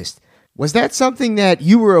racist. Was that something that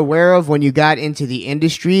you were aware of when you got into the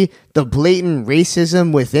industry, the blatant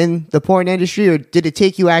racism within the porn industry, or did it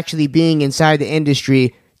take you actually being inside the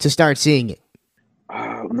industry to start seeing it?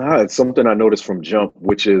 No, it's something I noticed from jump,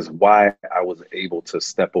 which is why I was able to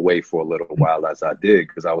step away for a little while as I did,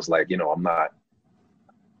 because I was like,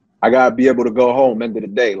 I gotta be able to go home end of the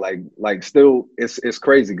day. Like still, it's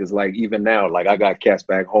crazy because like even now, like I got cats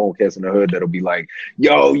back home, cats in the hood that'll be like,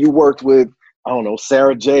 yo, you worked with, I don't know,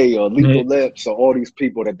 Sarah J or Lethal Lips or all these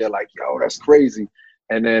people that they're like, yo, that's crazy.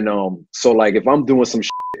 And then so like if I'm doing some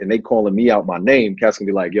shit and they calling me out my name, cats can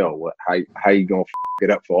be like, yo, what? How you gonna it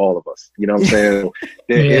up for all of us? You know what I'm saying?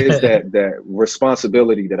 There is that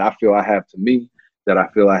responsibility that I feel I have to me, that I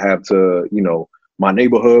feel I have to, my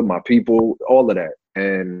neighborhood, my people, all of that.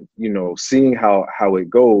 And, seeing how it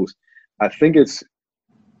goes, I think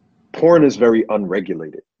porn is very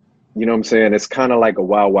unregulated. You know what I'm saying? It's kind of like a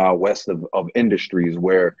wild, wild west of industries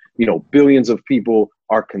where, billions of people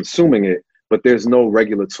are consuming it, but there's no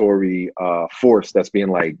regulatory force that's being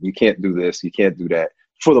like, you can't do this, you can't do that,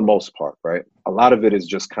 for the most part, right? A lot of it is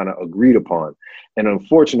just kind of agreed upon. And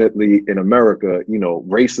unfortunately, in America,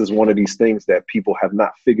 race is one of these things that people have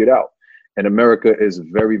not figured out. And America is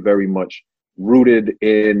very, very much rooted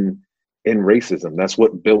in racism. That's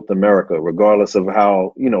what built America, regardless of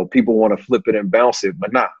how, people want to flip it and bounce it.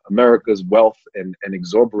 But America's wealth and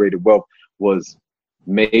exorbitant wealth was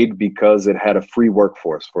made because it had a free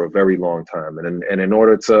workforce for a very long time. And in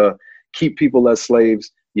order to keep people as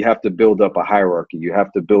slaves, you have to build up a hierarchy. You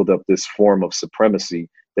have to build up this form of supremacy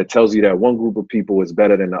that tells you that one group of people is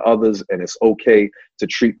better than the others, and it's okay to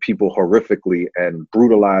treat people horrifically and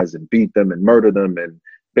brutalize and beat them and murder them and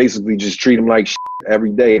basically just treat them like shit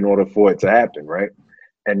every day in order for it to happen, right?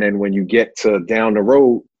 And then when you get to down the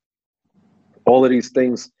road, all of these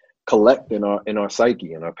things collect in our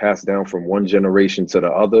psyche and are passed down from one generation to the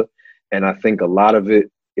other. And I think a lot of it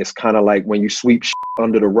is kind of like when you sweep shit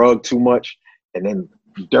under the rug too much, and then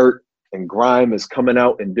dirt and grime is coming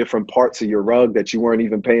out in different parts of your rug that you weren't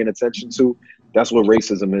even paying attention to. That's what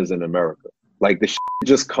racism is in America. Like the shit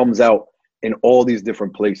just comes out in all these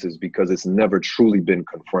different places because it's never truly been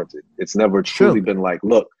confronted. It's never truly been like,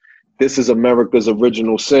 look, this is America's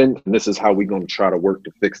original sin, and this is how we're going to try to work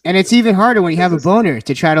to fix it. And it's even harder when you have a boner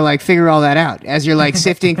to try to like figure all that out. As you're like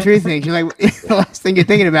sifting through things, you're like, the last thing you're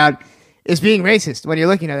thinking about is being racist when you're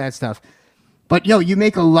looking at that stuff. But you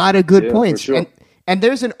make a lot of good points. For sure. And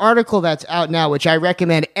there's an article that's out now, which I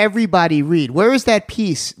recommend everybody read. Where is that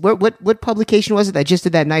piece? What publication was it that just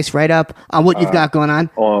did that nice write-up on what you've got going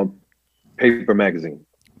on? Paper Magazine.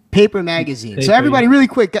 Paper Magazine. So everybody, really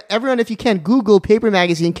quick, everyone, if you can, Google Paper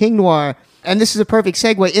Magazine, King Noir. And this is a perfect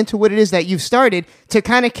segue into what it is that you've started to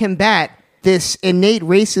kind of combat this innate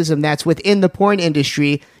racism that's within the porn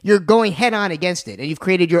industry. You're going head on against it. And you've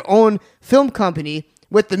created your own film company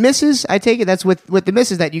with the missus. I take it that's with the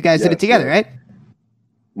missus that you guys did it together, right?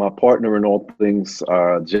 My partner in all things,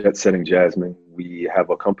 Jet Setting Jasmine. We have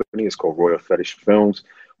a company. It's called Royal Fetish Films.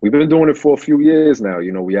 We've been doing it for a few years now.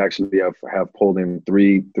 We actually have pulled in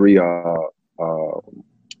three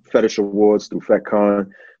fetish awards through FetCon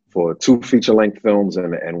for 2 feature-length films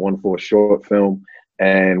and 1 for a short film.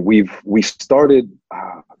 And we started,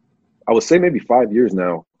 I would say maybe 5 years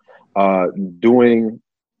now, doing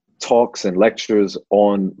talks and lectures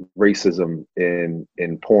on racism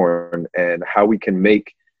in porn and how we can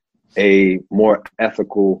make a more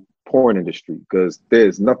ethical porn industry, because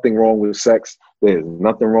there's nothing wrong with sex. There's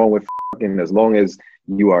nothing wrong with fucking, as long as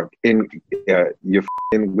you are you're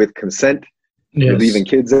fucking with consent. Yes. You're leaving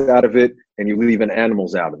kids out of it and you're leaving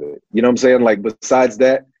animals out of it. You know what I'm saying? Like, besides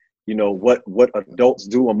that, what adults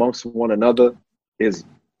do amongst one another is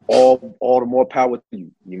all the more power to you.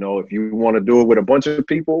 If you want to do it with a bunch of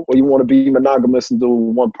people, or you want to be monogamous and do it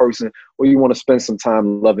with one person, or you want to spend some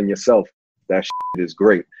time loving yourself, that shit is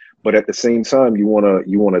great. But at the same time, you want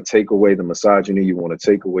to take away the misogyny, you want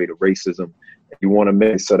to take away the racism, you want to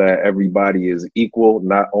make so that everybody is equal,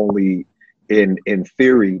 not only in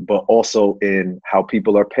theory, but also in how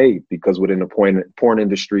people are paid. Because within the porn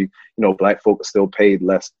industry, Black folk are still paid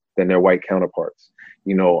less than their white counterparts.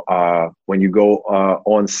 When you go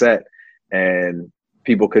on set and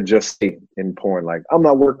people could just say in porn, like, I'm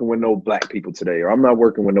not working with no black people today, or I'm not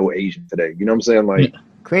working with no Asian today. You know what I'm saying? Like,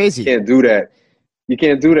 crazy. You can't do that. You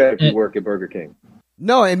can't do that if you work at Burger King.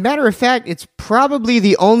 No, and matter of fact, it's probably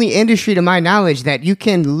the only industry, to my knowledge, that you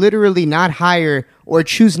can literally not hire or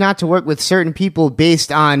choose not to work with certain people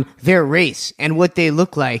based on their race and what they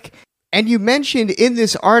look like. And you mentioned in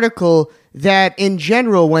this article that in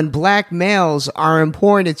general, when black males are in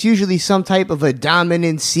porn, it's usually some type of a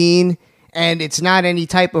dominant scene, and it's not any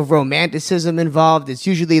type of romanticism involved. It's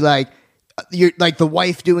usually like you're like the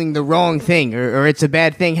wife doing the wrong thing, or it's a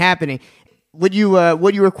bad thing happening. What you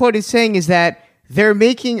were quoted saying is that they're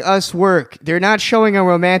making us work. They're not showing a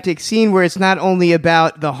romantic scene where it's not only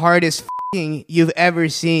about the hardest f***ing you've ever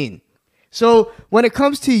seen. So when it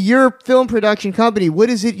comes to your film production company, what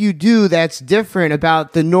is it you do that's different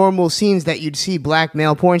about the normal scenes that you'd see black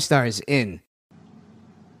male porn stars in?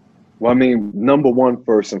 Well, I mean, number one,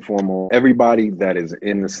 first and foremost, everybody that is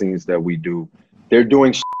in the scenes that we do, they're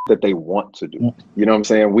doing shit that they want to do. You know what I'm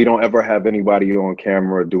saying? We don't ever have anybody on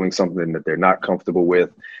camera doing something that they're not comfortable with,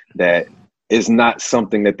 that is not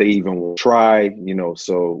something that they even will try, you know.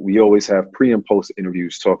 So we always have pre and post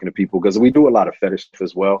interviews talking to people, because we do a lot of fetish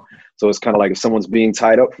as well. So it's kind of like if someone's being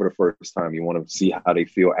tied up for the first time, you want to see how they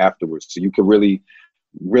feel afterwards. So you can really,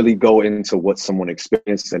 really go into what someone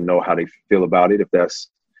experienced and know how they feel about it, if that's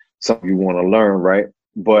something you want to learn, right?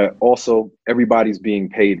 But also everybody's being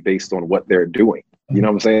paid based on what they're doing. You know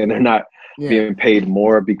what I'm saying? They're not being paid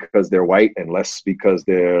more because they're white and less because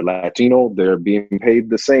they're Latino. They're being paid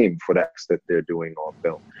the same for the acts that they're doing on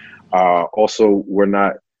film. Also, we're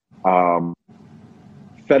not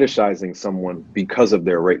fetishizing someone because of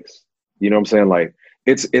their race. You know what I'm saying? Like,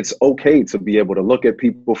 it's okay to be able to look at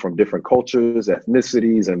people from different cultures,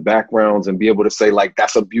 ethnicities, and backgrounds and be able to say, like,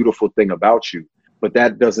 that's a beautiful thing about you. But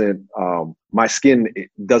that doesn't, my skin, it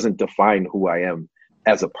doesn't define who I am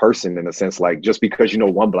as a person, in a sense. Like, just because you know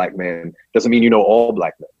one black man doesn't mean you know all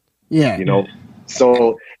black men. Yeah. You know?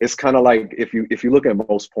 So it's kind of like, if you look at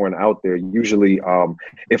most porn out there, usually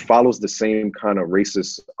it follows the same kind of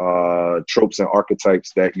racist tropes and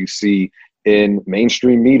archetypes that you see in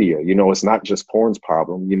mainstream media. You know, it's not just porn's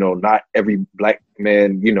problem. You know, not every black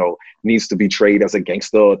man, you know, needs to be portrayed as a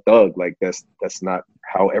gangster or thug. Like, that's not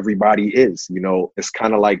how everybody is. You know, it's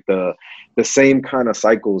kind of like the same kind of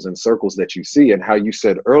cycles and circles that you see. And how you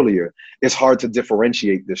said earlier, it's hard to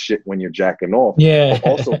differentiate this shit when you're jacking off. Yeah. But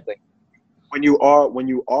also think, when you are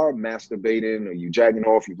masturbating, or you jacking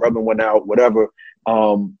off, you rubbing one out, whatever,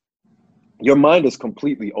 your mind is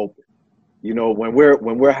completely open. You know, when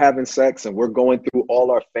we're having sex and we're going through all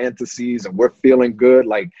our fantasies and we're feeling good,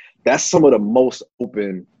 like, that's some of the most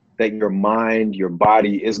open that your mind, your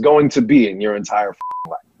body is going to be in your entire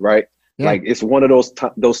life, right? Yeah. Like, it's one of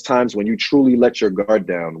those times when you truly let your guard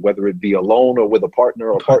down, whether it be alone or with a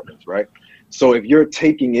partner or partners, right? So if you're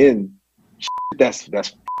taking in that's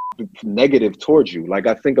negative towards you, like,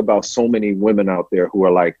 I think about so many women out there who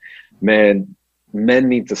are like, man, men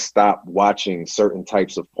need to stop watching certain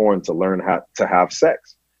types of porn to learn how to have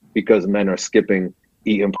sex, because men are skipping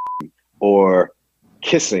eating or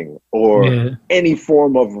kissing or any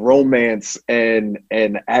form of romance and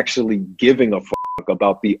actually giving a fuck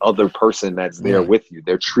about the other person that's there with you.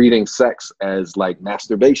 They're treating sex as like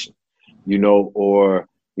masturbation, you know, or,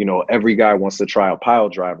 you know, every guy wants to try a pile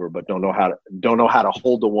driver, but don't know how to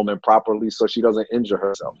hold a woman properly so she doesn't injure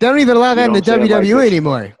herself. They don't even allow that in the WWE like,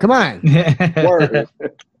 anymore. Come on. Word.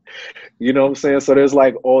 You know what I'm saying? So there's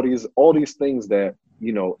like all these things that,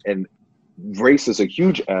 you know, and race is a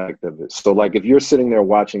huge aspect of it. So like, if you're sitting there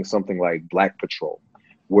watching something like Black Patrol,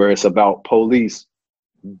 where it's about police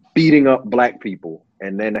beating up black people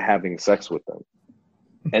and then having sex with them,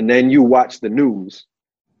 and then you watch the news.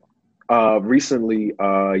 Recently,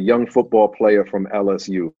 a young football player from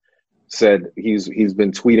LSU said he's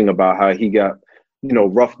been tweeting about how he got, you know,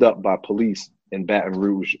 roughed up by police in Baton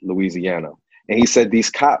Rouge, Louisiana. And he said these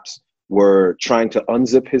cops were trying to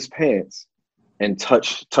unzip his pants and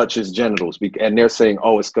touch his genitals. And they're saying,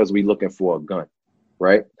 oh, it's because we're looking for a gun,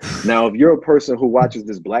 right? Now, if you're a person who watches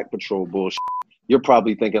this Black Patrol bullshit, you're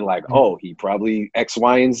probably thinking like, oh, he probably X,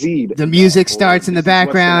 Y, and Z. The music starts in the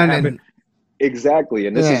background and... Exactly.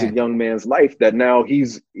 And this is a young man's life that now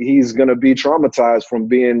he's going to be traumatized from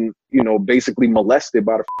being, you know, basically molested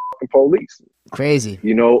by the fucking police. Crazy.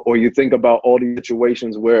 You know, or you think about all these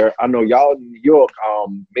situations where, I know y'all in New York,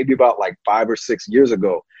 maybe about like 5 or 6 years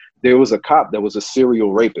ago, there was a cop that was a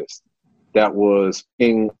serial rapist that was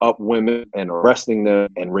picking up women and arresting them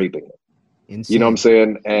and raping them. Insane. You know what I'm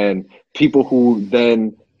saying? And people who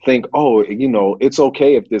then think, oh, you know, it's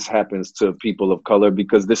okay if this happens to people of color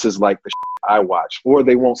because this is like the I watch, or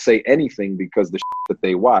they won't say anything because the that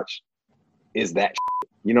they watch is that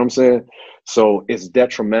you know what I'm saying? So it's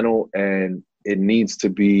detrimental, and it needs to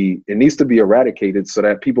be eradicated so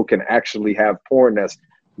that people can actually have porn that's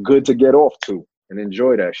good to get off to and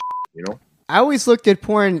enjoy that you know? I always looked at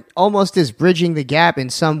porn almost as bridging the gap in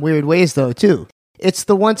some weird ways, though, too. It's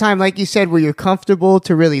the one time, like you said, where you're comfortable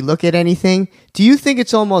to really look at anything. Do you think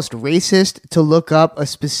it's almost racist to look up a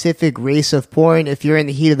specific race of porn if you're in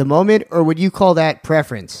the heat of the moment, or would you call that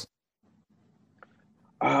preference?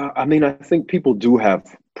 I mean, I think people do have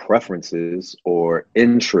preferences or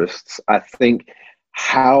interests. I think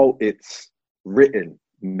how it's written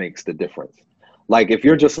makes the difference. Like if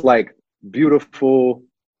you're just like beautiful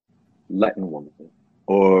Latin woman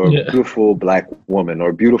or beautiful black woman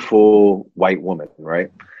or beautiful white woman,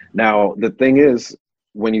 right? Now, the thing is,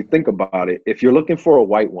 when you think about it, if you're looking for a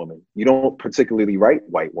white woman, you don't particularly write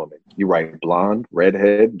white woman. You write blonde,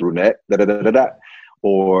 redhead, brunette, da-da-da-da-da.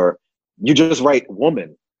 Or you just write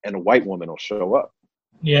woman and a white woman will show up.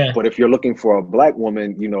 Yeah. But if you're looking for a black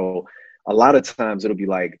woman, you know, a lot of times it'll be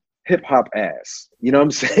like hip hop ass. You know what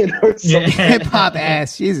I'm saying? Hip hop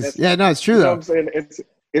ass. Jesus. Yeah, no, it's true you though. Know what I'm saying?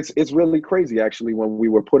 It's really crazy actually. When we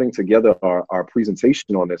were putting together our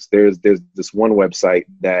presentation on this, there's this one website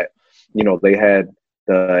that, you know, they had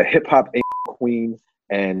the hip hop queen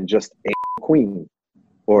and just a queen,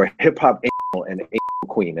 or hip hop and a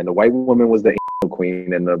queen, and the white woman was the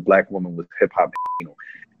queen and the black woman was hip hop.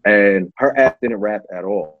 And her ass didn't rap at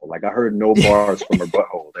all. Like I heard no bars from her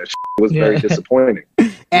butthole. That shit was very disappointing.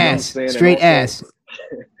 Ass, straight ass.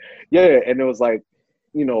 Yeah, and it was like,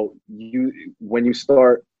 you know, when you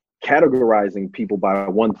start categorizing people by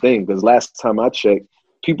one thing, because last time I checked,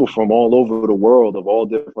 people from all over the world of all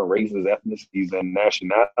different races, ethnicities, and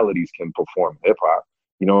nationalities can perform hip hop.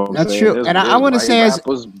 You know what I'm That's saying? true. And I want to say,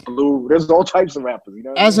 rappers, there's all types of rappers. You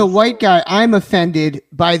know as a white guy, I'm offended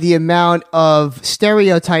by the amount of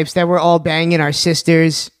stereotypes that we're all banging our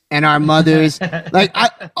sisters and our mothers. Like,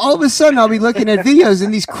 all of a sudden, I'll be looking at videos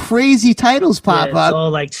and these crazy titles pop up.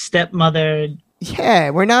 All like stepmother.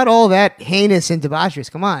 Yeah, we're not all that heinous and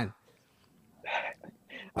debaucherous. Come on.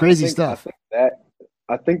 Crazy stuff.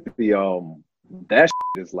 I think that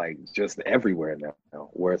shit is like just everywhere now,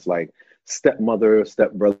 where it's like stepmother,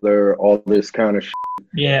 stepbrother, all this kind of shit.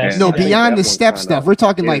 Yeah. And no, beyond the step stuff, we're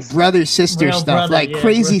talking like brother sister stuff, brother, like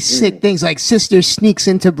crazy sick things, like sister sneaks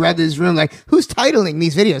into brother's room. Like, who's titling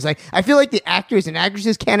these videos? Like, I feel like the actors and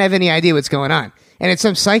actresses can't have any idea what's going on, and it's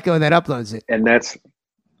some psycho that uploads it. And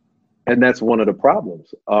that's one of the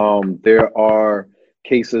problems. There are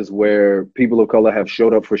cases where people of color have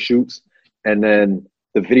showed up for shoots, and then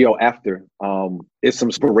the video after is some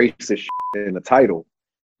racist shit in the title,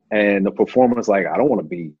 and the performer's like, I don't want to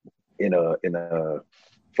be in a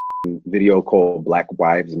video called Black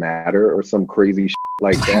Wives Matter or some crazy shit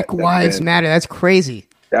like that. Black Wives Matter. That's crazy.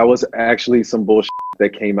 That was actually some bullshit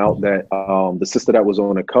that came out that the sister that was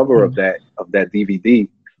on the cover of that DVD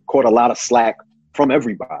caught a lot of slack from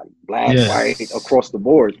everybody, black, white, across the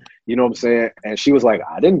board. You know what I'm saying? And she was like,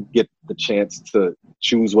 I didn't get the chance to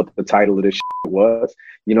choose what the title of this shit was.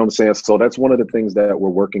 You know what I'm saying? So that's one of the things that we're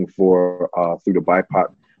working for through the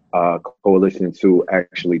BIPOC coalition, to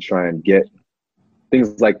actually try and get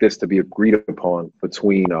things like this to be agreed upon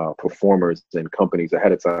between performers and companies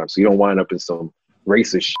ahead of time, so you don't wind up in some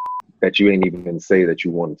racist shit that you ain't even say that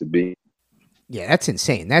you wanted to be. Yeah, that's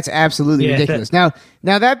insane. That's absolutely ridiculous. Now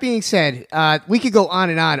that being said, we could go on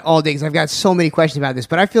and on all day because I've got so many questions about this,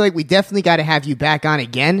 but I feel like we definitely got to have you back on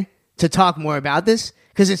again to talk more about this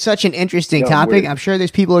because it's such an interesting topic. I'm sure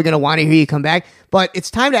there's people who are going to want to hear you come back, but it's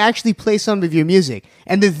time to actually play some of your music.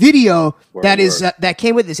 And the video that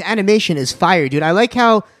came with this animation is fire, dude. I like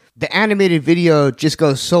how the animated video just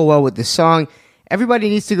goes so well with the song. Everybody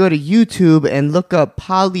needs to go to YouTube and look up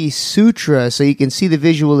Pali Sutra so you can see the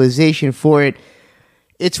visualization for it.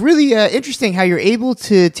 It's really interesting how you're able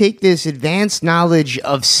to take this advanced knowledge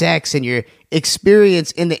of sex and your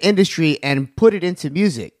experience in the industry and put it into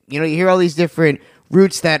music. You know, you hear all these different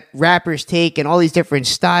routes that rappers take and all these different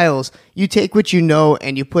styles. You take what you know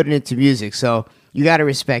and you put it into music. So you got to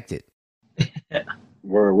respect it.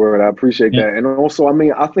 Word. I appreciate that. And also, I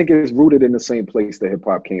mean, I think it's rooted in the same place that hip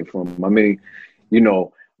hop came from. I mean, you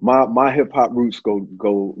know, my hip hop roots go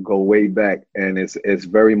way back, and it's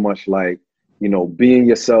very much like, you know, being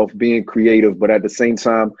yourself, being creative, but at the same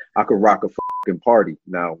time, I could rock a fucking party.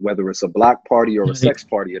 Now, whether it's a block party or a sex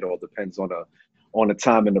party, it all depends on the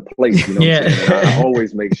time and the place. You know what I'm saying? And I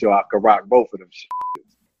always make sure I can rock both of them shit.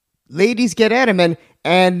 ladies get at him, and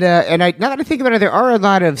I now that I think about it, there are a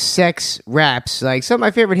lot of sex raps. Like some of my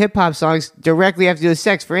favorite hip hop songs directly have to do with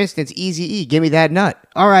sex. For instance, Eazy-E, "Give Me That Nut,"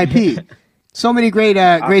 R.I.P. So many great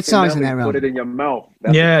songs in that realm. Put it in your mouth.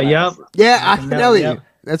 Yep. Yeah, I know you.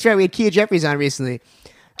 That's right. We had Kia Jeffries on recently.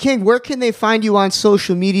 King, where can they find you on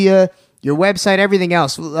social media, your website, everything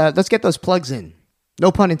else? Let's get those plugs in.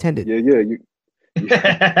 No pun intended. Yeah. You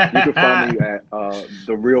can find me at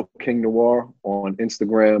The Real King Noir on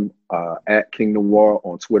Instagram, at King Noir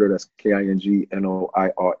on Twitter. That's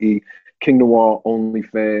KINGNOIRE. King Noir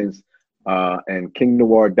OnlyFans, and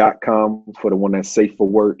KingNoir.com for the one that's safe for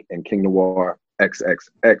work, and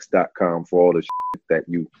KingNoirXXX.com for all the shit that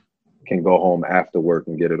you can go home after work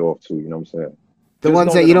and get it off to. You know what I'm saying? The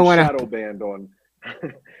ones that you don't want to shadow banned on.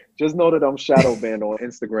 Just know that I'm shadow banned on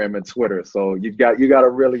Instagram and Twitter, so you got to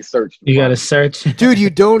really search. You got to search, dude.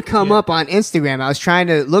 You don't come up on Instagram. I was trying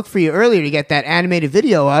to look for you earlier to get that animated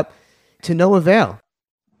video up, to no avail.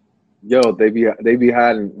 Yo, they be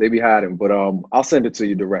hiding, but I'll send it to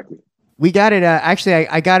you directly. We got it. Actually,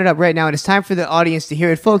 I got it up right now, and it's time for the audience to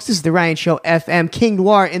hear it, folks. This is the Ryan Show FM. King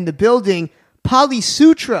Noir in the building. Poly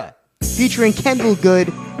Sutra featuring Kendall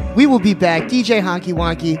Good. We will be back. DJ Honky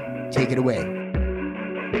Wonky, take it away.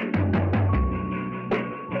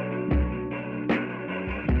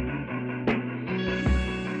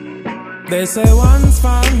 They say one's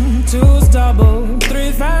fun, two's double,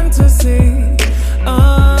 three fantasy.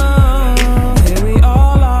 Here we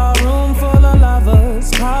all are, room full of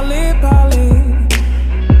lovers, poly, poly.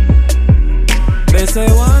 They say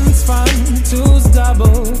one's fun, two's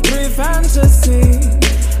double, three fantasy. Here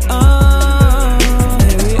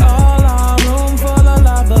we all are, room full of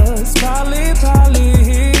lovers, poly, poly.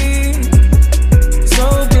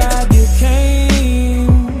 So glad you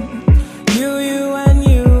came, you and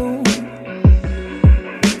you.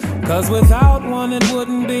 'Cause without one it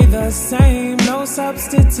wouldn't be the same, no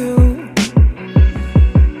substitute.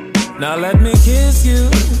 Now let me kiss you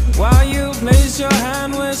while you place your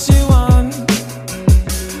hand where she wants.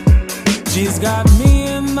 She's got me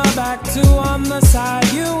in the back, two on the side,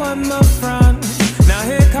 you on the front. Now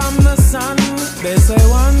here come the sun. They say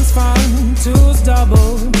one's fun, two's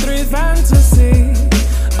double, three fantasy.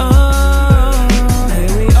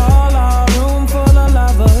 Here we all are, room full of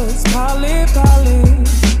lovers, poly, poly.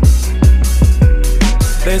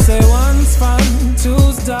 They say one's fun,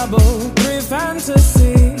 two's double, three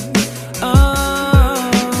fantasy.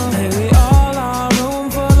 Here we all are, room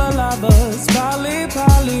full of lovers, poly,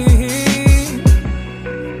 poly.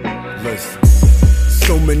 Listen,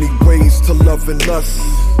 so many ways to love and lust.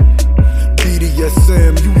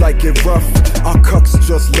 BDSM, you like it rough. Our cucks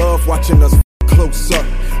just love watching us close up.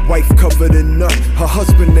 Wife covered in nut, her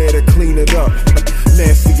husband there to clean it up.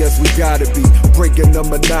 Nasty as we gotta be, breaking the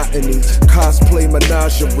monotony. Cosplay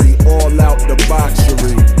menagerie, all out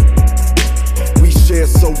debauchery. We share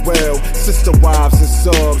so well, sister wives and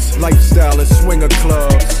subs, lifestyle and swinger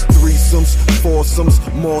clubs. Threesomes, foursomes,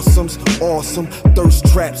 moresomes, awesome. Thirst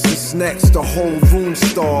traps and snacks, the whole room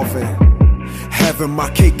starving. Having my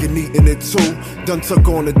cake and eating it too. Done took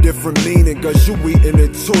on a different meaning, cause you eating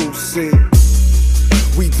it too, see.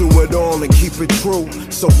 We do it all and keep it true,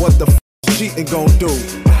 so what the cheating gon' do?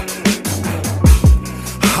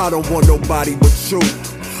 I don't want nobody but you,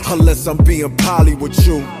 unless I'm being poly with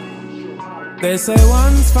you. They say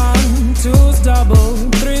one's fun, two's double,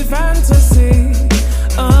 three fantasy.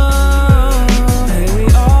 Here we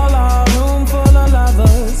all are, room full of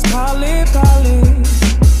lovers, poly, poly.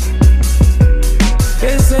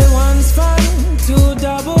 They say one's fun, two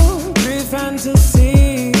double, three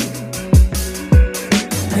fantasy.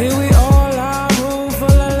 Here we all are, room full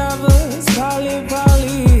of lovers, poly,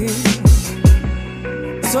 poly.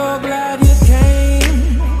 So glad you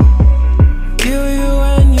came, you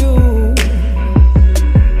and you.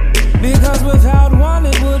 Because without one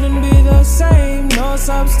it wouldn't be the same, no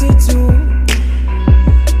substitute.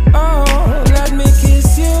 Oh, let me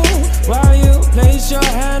kiss you while you place your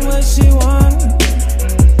hand where she wants.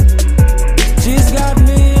 She's got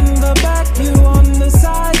me in the back, you on the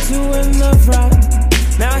side, two in the front.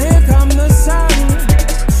 Now here come the sun.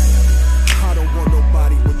 I don't want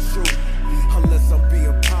nobody but you, unless I'm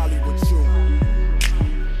being poly with you.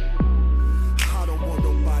 I don't want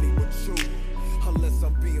nobody but you, unless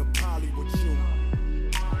I'm being poly with you.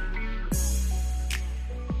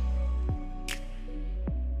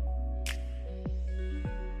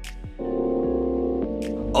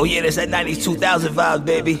 Oh yeah, that's that 90s 2000 vibe,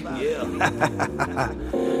 baby. Yeah.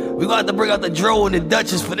 We gonna have to bring out the Dro and the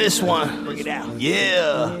Duchess for this one. Bring it out.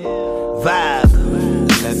 Yeah. Vibe.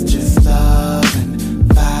 Let's just vibing,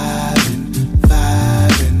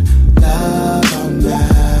 love all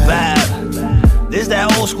night. Vibe.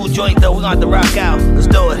 joint though, we're gonna have to rock out. Let's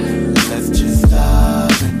do it. Let's just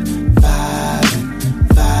love and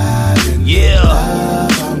vibe. Yeah.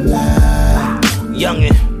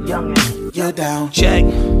 Youngin'. You're down. Check.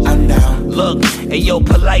 I'm down. Look, hey yo,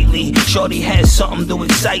 politely, shorty has something to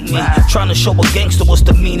excite me. Trying to show a gangster what's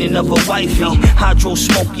the meaning of a wifey. Hydro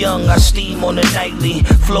smoke young, I steam on the nightly.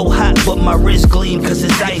 Flow hot, but my wrist gleam cause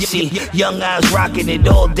it's icy. Young eyes rocking it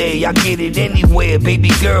all day, I get it anywhere.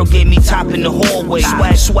 Baby girl gave me top in the hallway.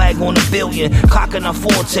 Swag on $1 billion, clocking our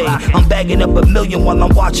forte. I'm bagging up $1 million while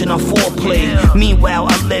I'm watching our foreplay. Meanwhile,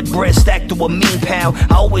 I let bread stack to a mean pal.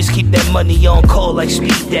 I always keep that money on call like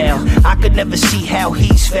speed dial. I could never see how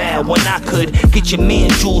he's foul when I could get your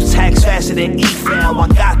man jewels tax faster than E-Foul. I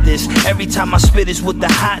got this. Every time I spit is with the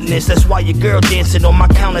hotness. That's why your girl dancing on my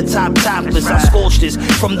countertop topless. I scorched this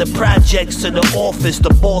from the projects to the office.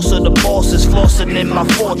 The boss of the bosses flossing in my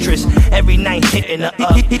fortress. Every night hitting her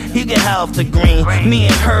up. He get high off the green. Me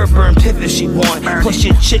and her burn pip if she want. Plus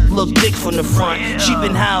your chick look thick from the front. She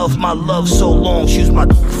been high off my love so long. She was my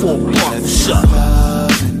for a blunt. What's up?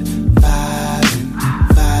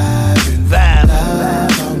 Vibe.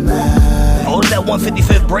 Oh, that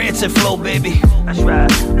 155th Branson flow, baby. That's right.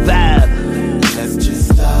 Vibe. Let's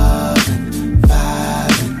just love and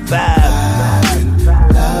Vibe.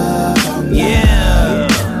 Yeah.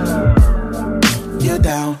 You're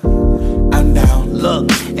down. I'm down.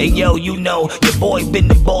 Look, hey yo, you know your boy been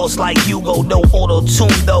the boss like Hugo. No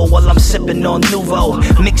auto-tune though while I'm sipping on Nuvo.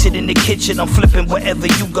 Mix it in the kitchen, I'm flipping wherever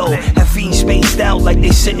you go. Have fiends spaced out like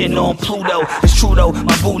they sitting on Pluto. It's true though,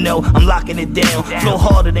 my boo know I'm locking it down. Flow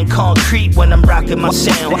harder than concrete when I'm rocking my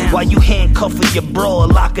sound. While you handcuffing your bro,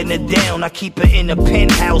 locking it down. I keep it in a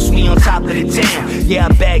penthouse, we on top of the town. Yeah, I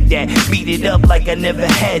bag that, beat it up like I never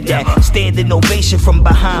had that. Standing ovation from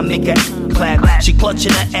behind, make a clap. She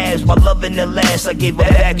clutching her ass while loving the last. I gave her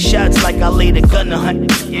back shots like I laid a gun on her.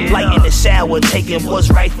 Lighting the sour, taking what's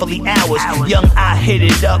rightfully ours. Young, I hit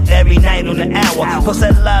it up every night on the hour. Plus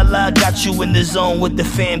that la-la got you in the zone with the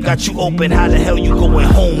fam. Got you open, how the hell you going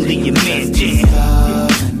home? Leave your man dead.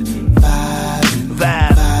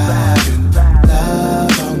 Vibe.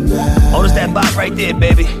 Oh, that's that bop right there,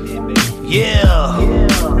 baby. Yeah.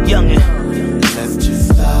 Youngin'. Let's just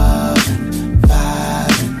love and Vibe.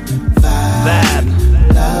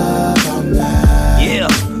 Yeah.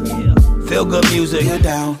 Feel good music. You're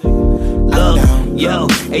down. Look, yo,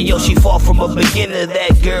 hey yo, she far from a beginner.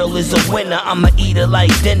 That girl is a winner. I'ma eat her like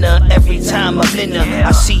dinner every time I'm in her.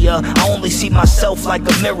 I see her, I only see myself like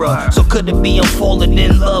a mirror. So could it be I'm falling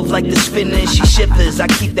in love like the spinner and she shivers? I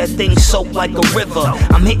keep that thing soaked like a river.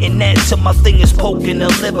 I'm hitting that till my fingers poking her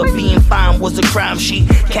liver. Being fine was a crime. She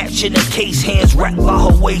captured a case, hands wrapped by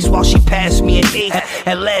her waist while she passed me an eighth.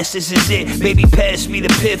 At last, this is it, baby, pass me the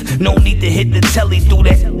piff. No need to hit the telly through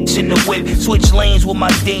that in the whip. Switch lanes with my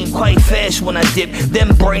dame quite fast when I dip.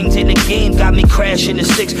 Them brains in the game got me crashing the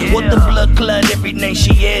six. What the blood clot every night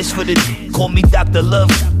she asks for the call me Dr.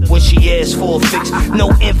 Love when she asks for a fix.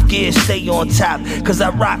 No inf gear, stay on top. Cause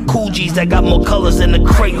I rock cool G's that got more colors than the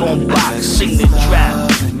Crayon box. Sing the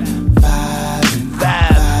drop.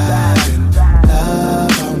 Vibe.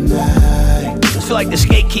 I feel like the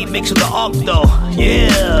skate keep mixed with the arc though.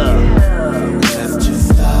 Yeah.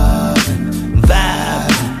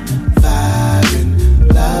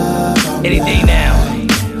 Any day now,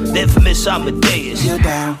 the infamous Amadeus. You're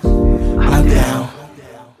down, I'm down.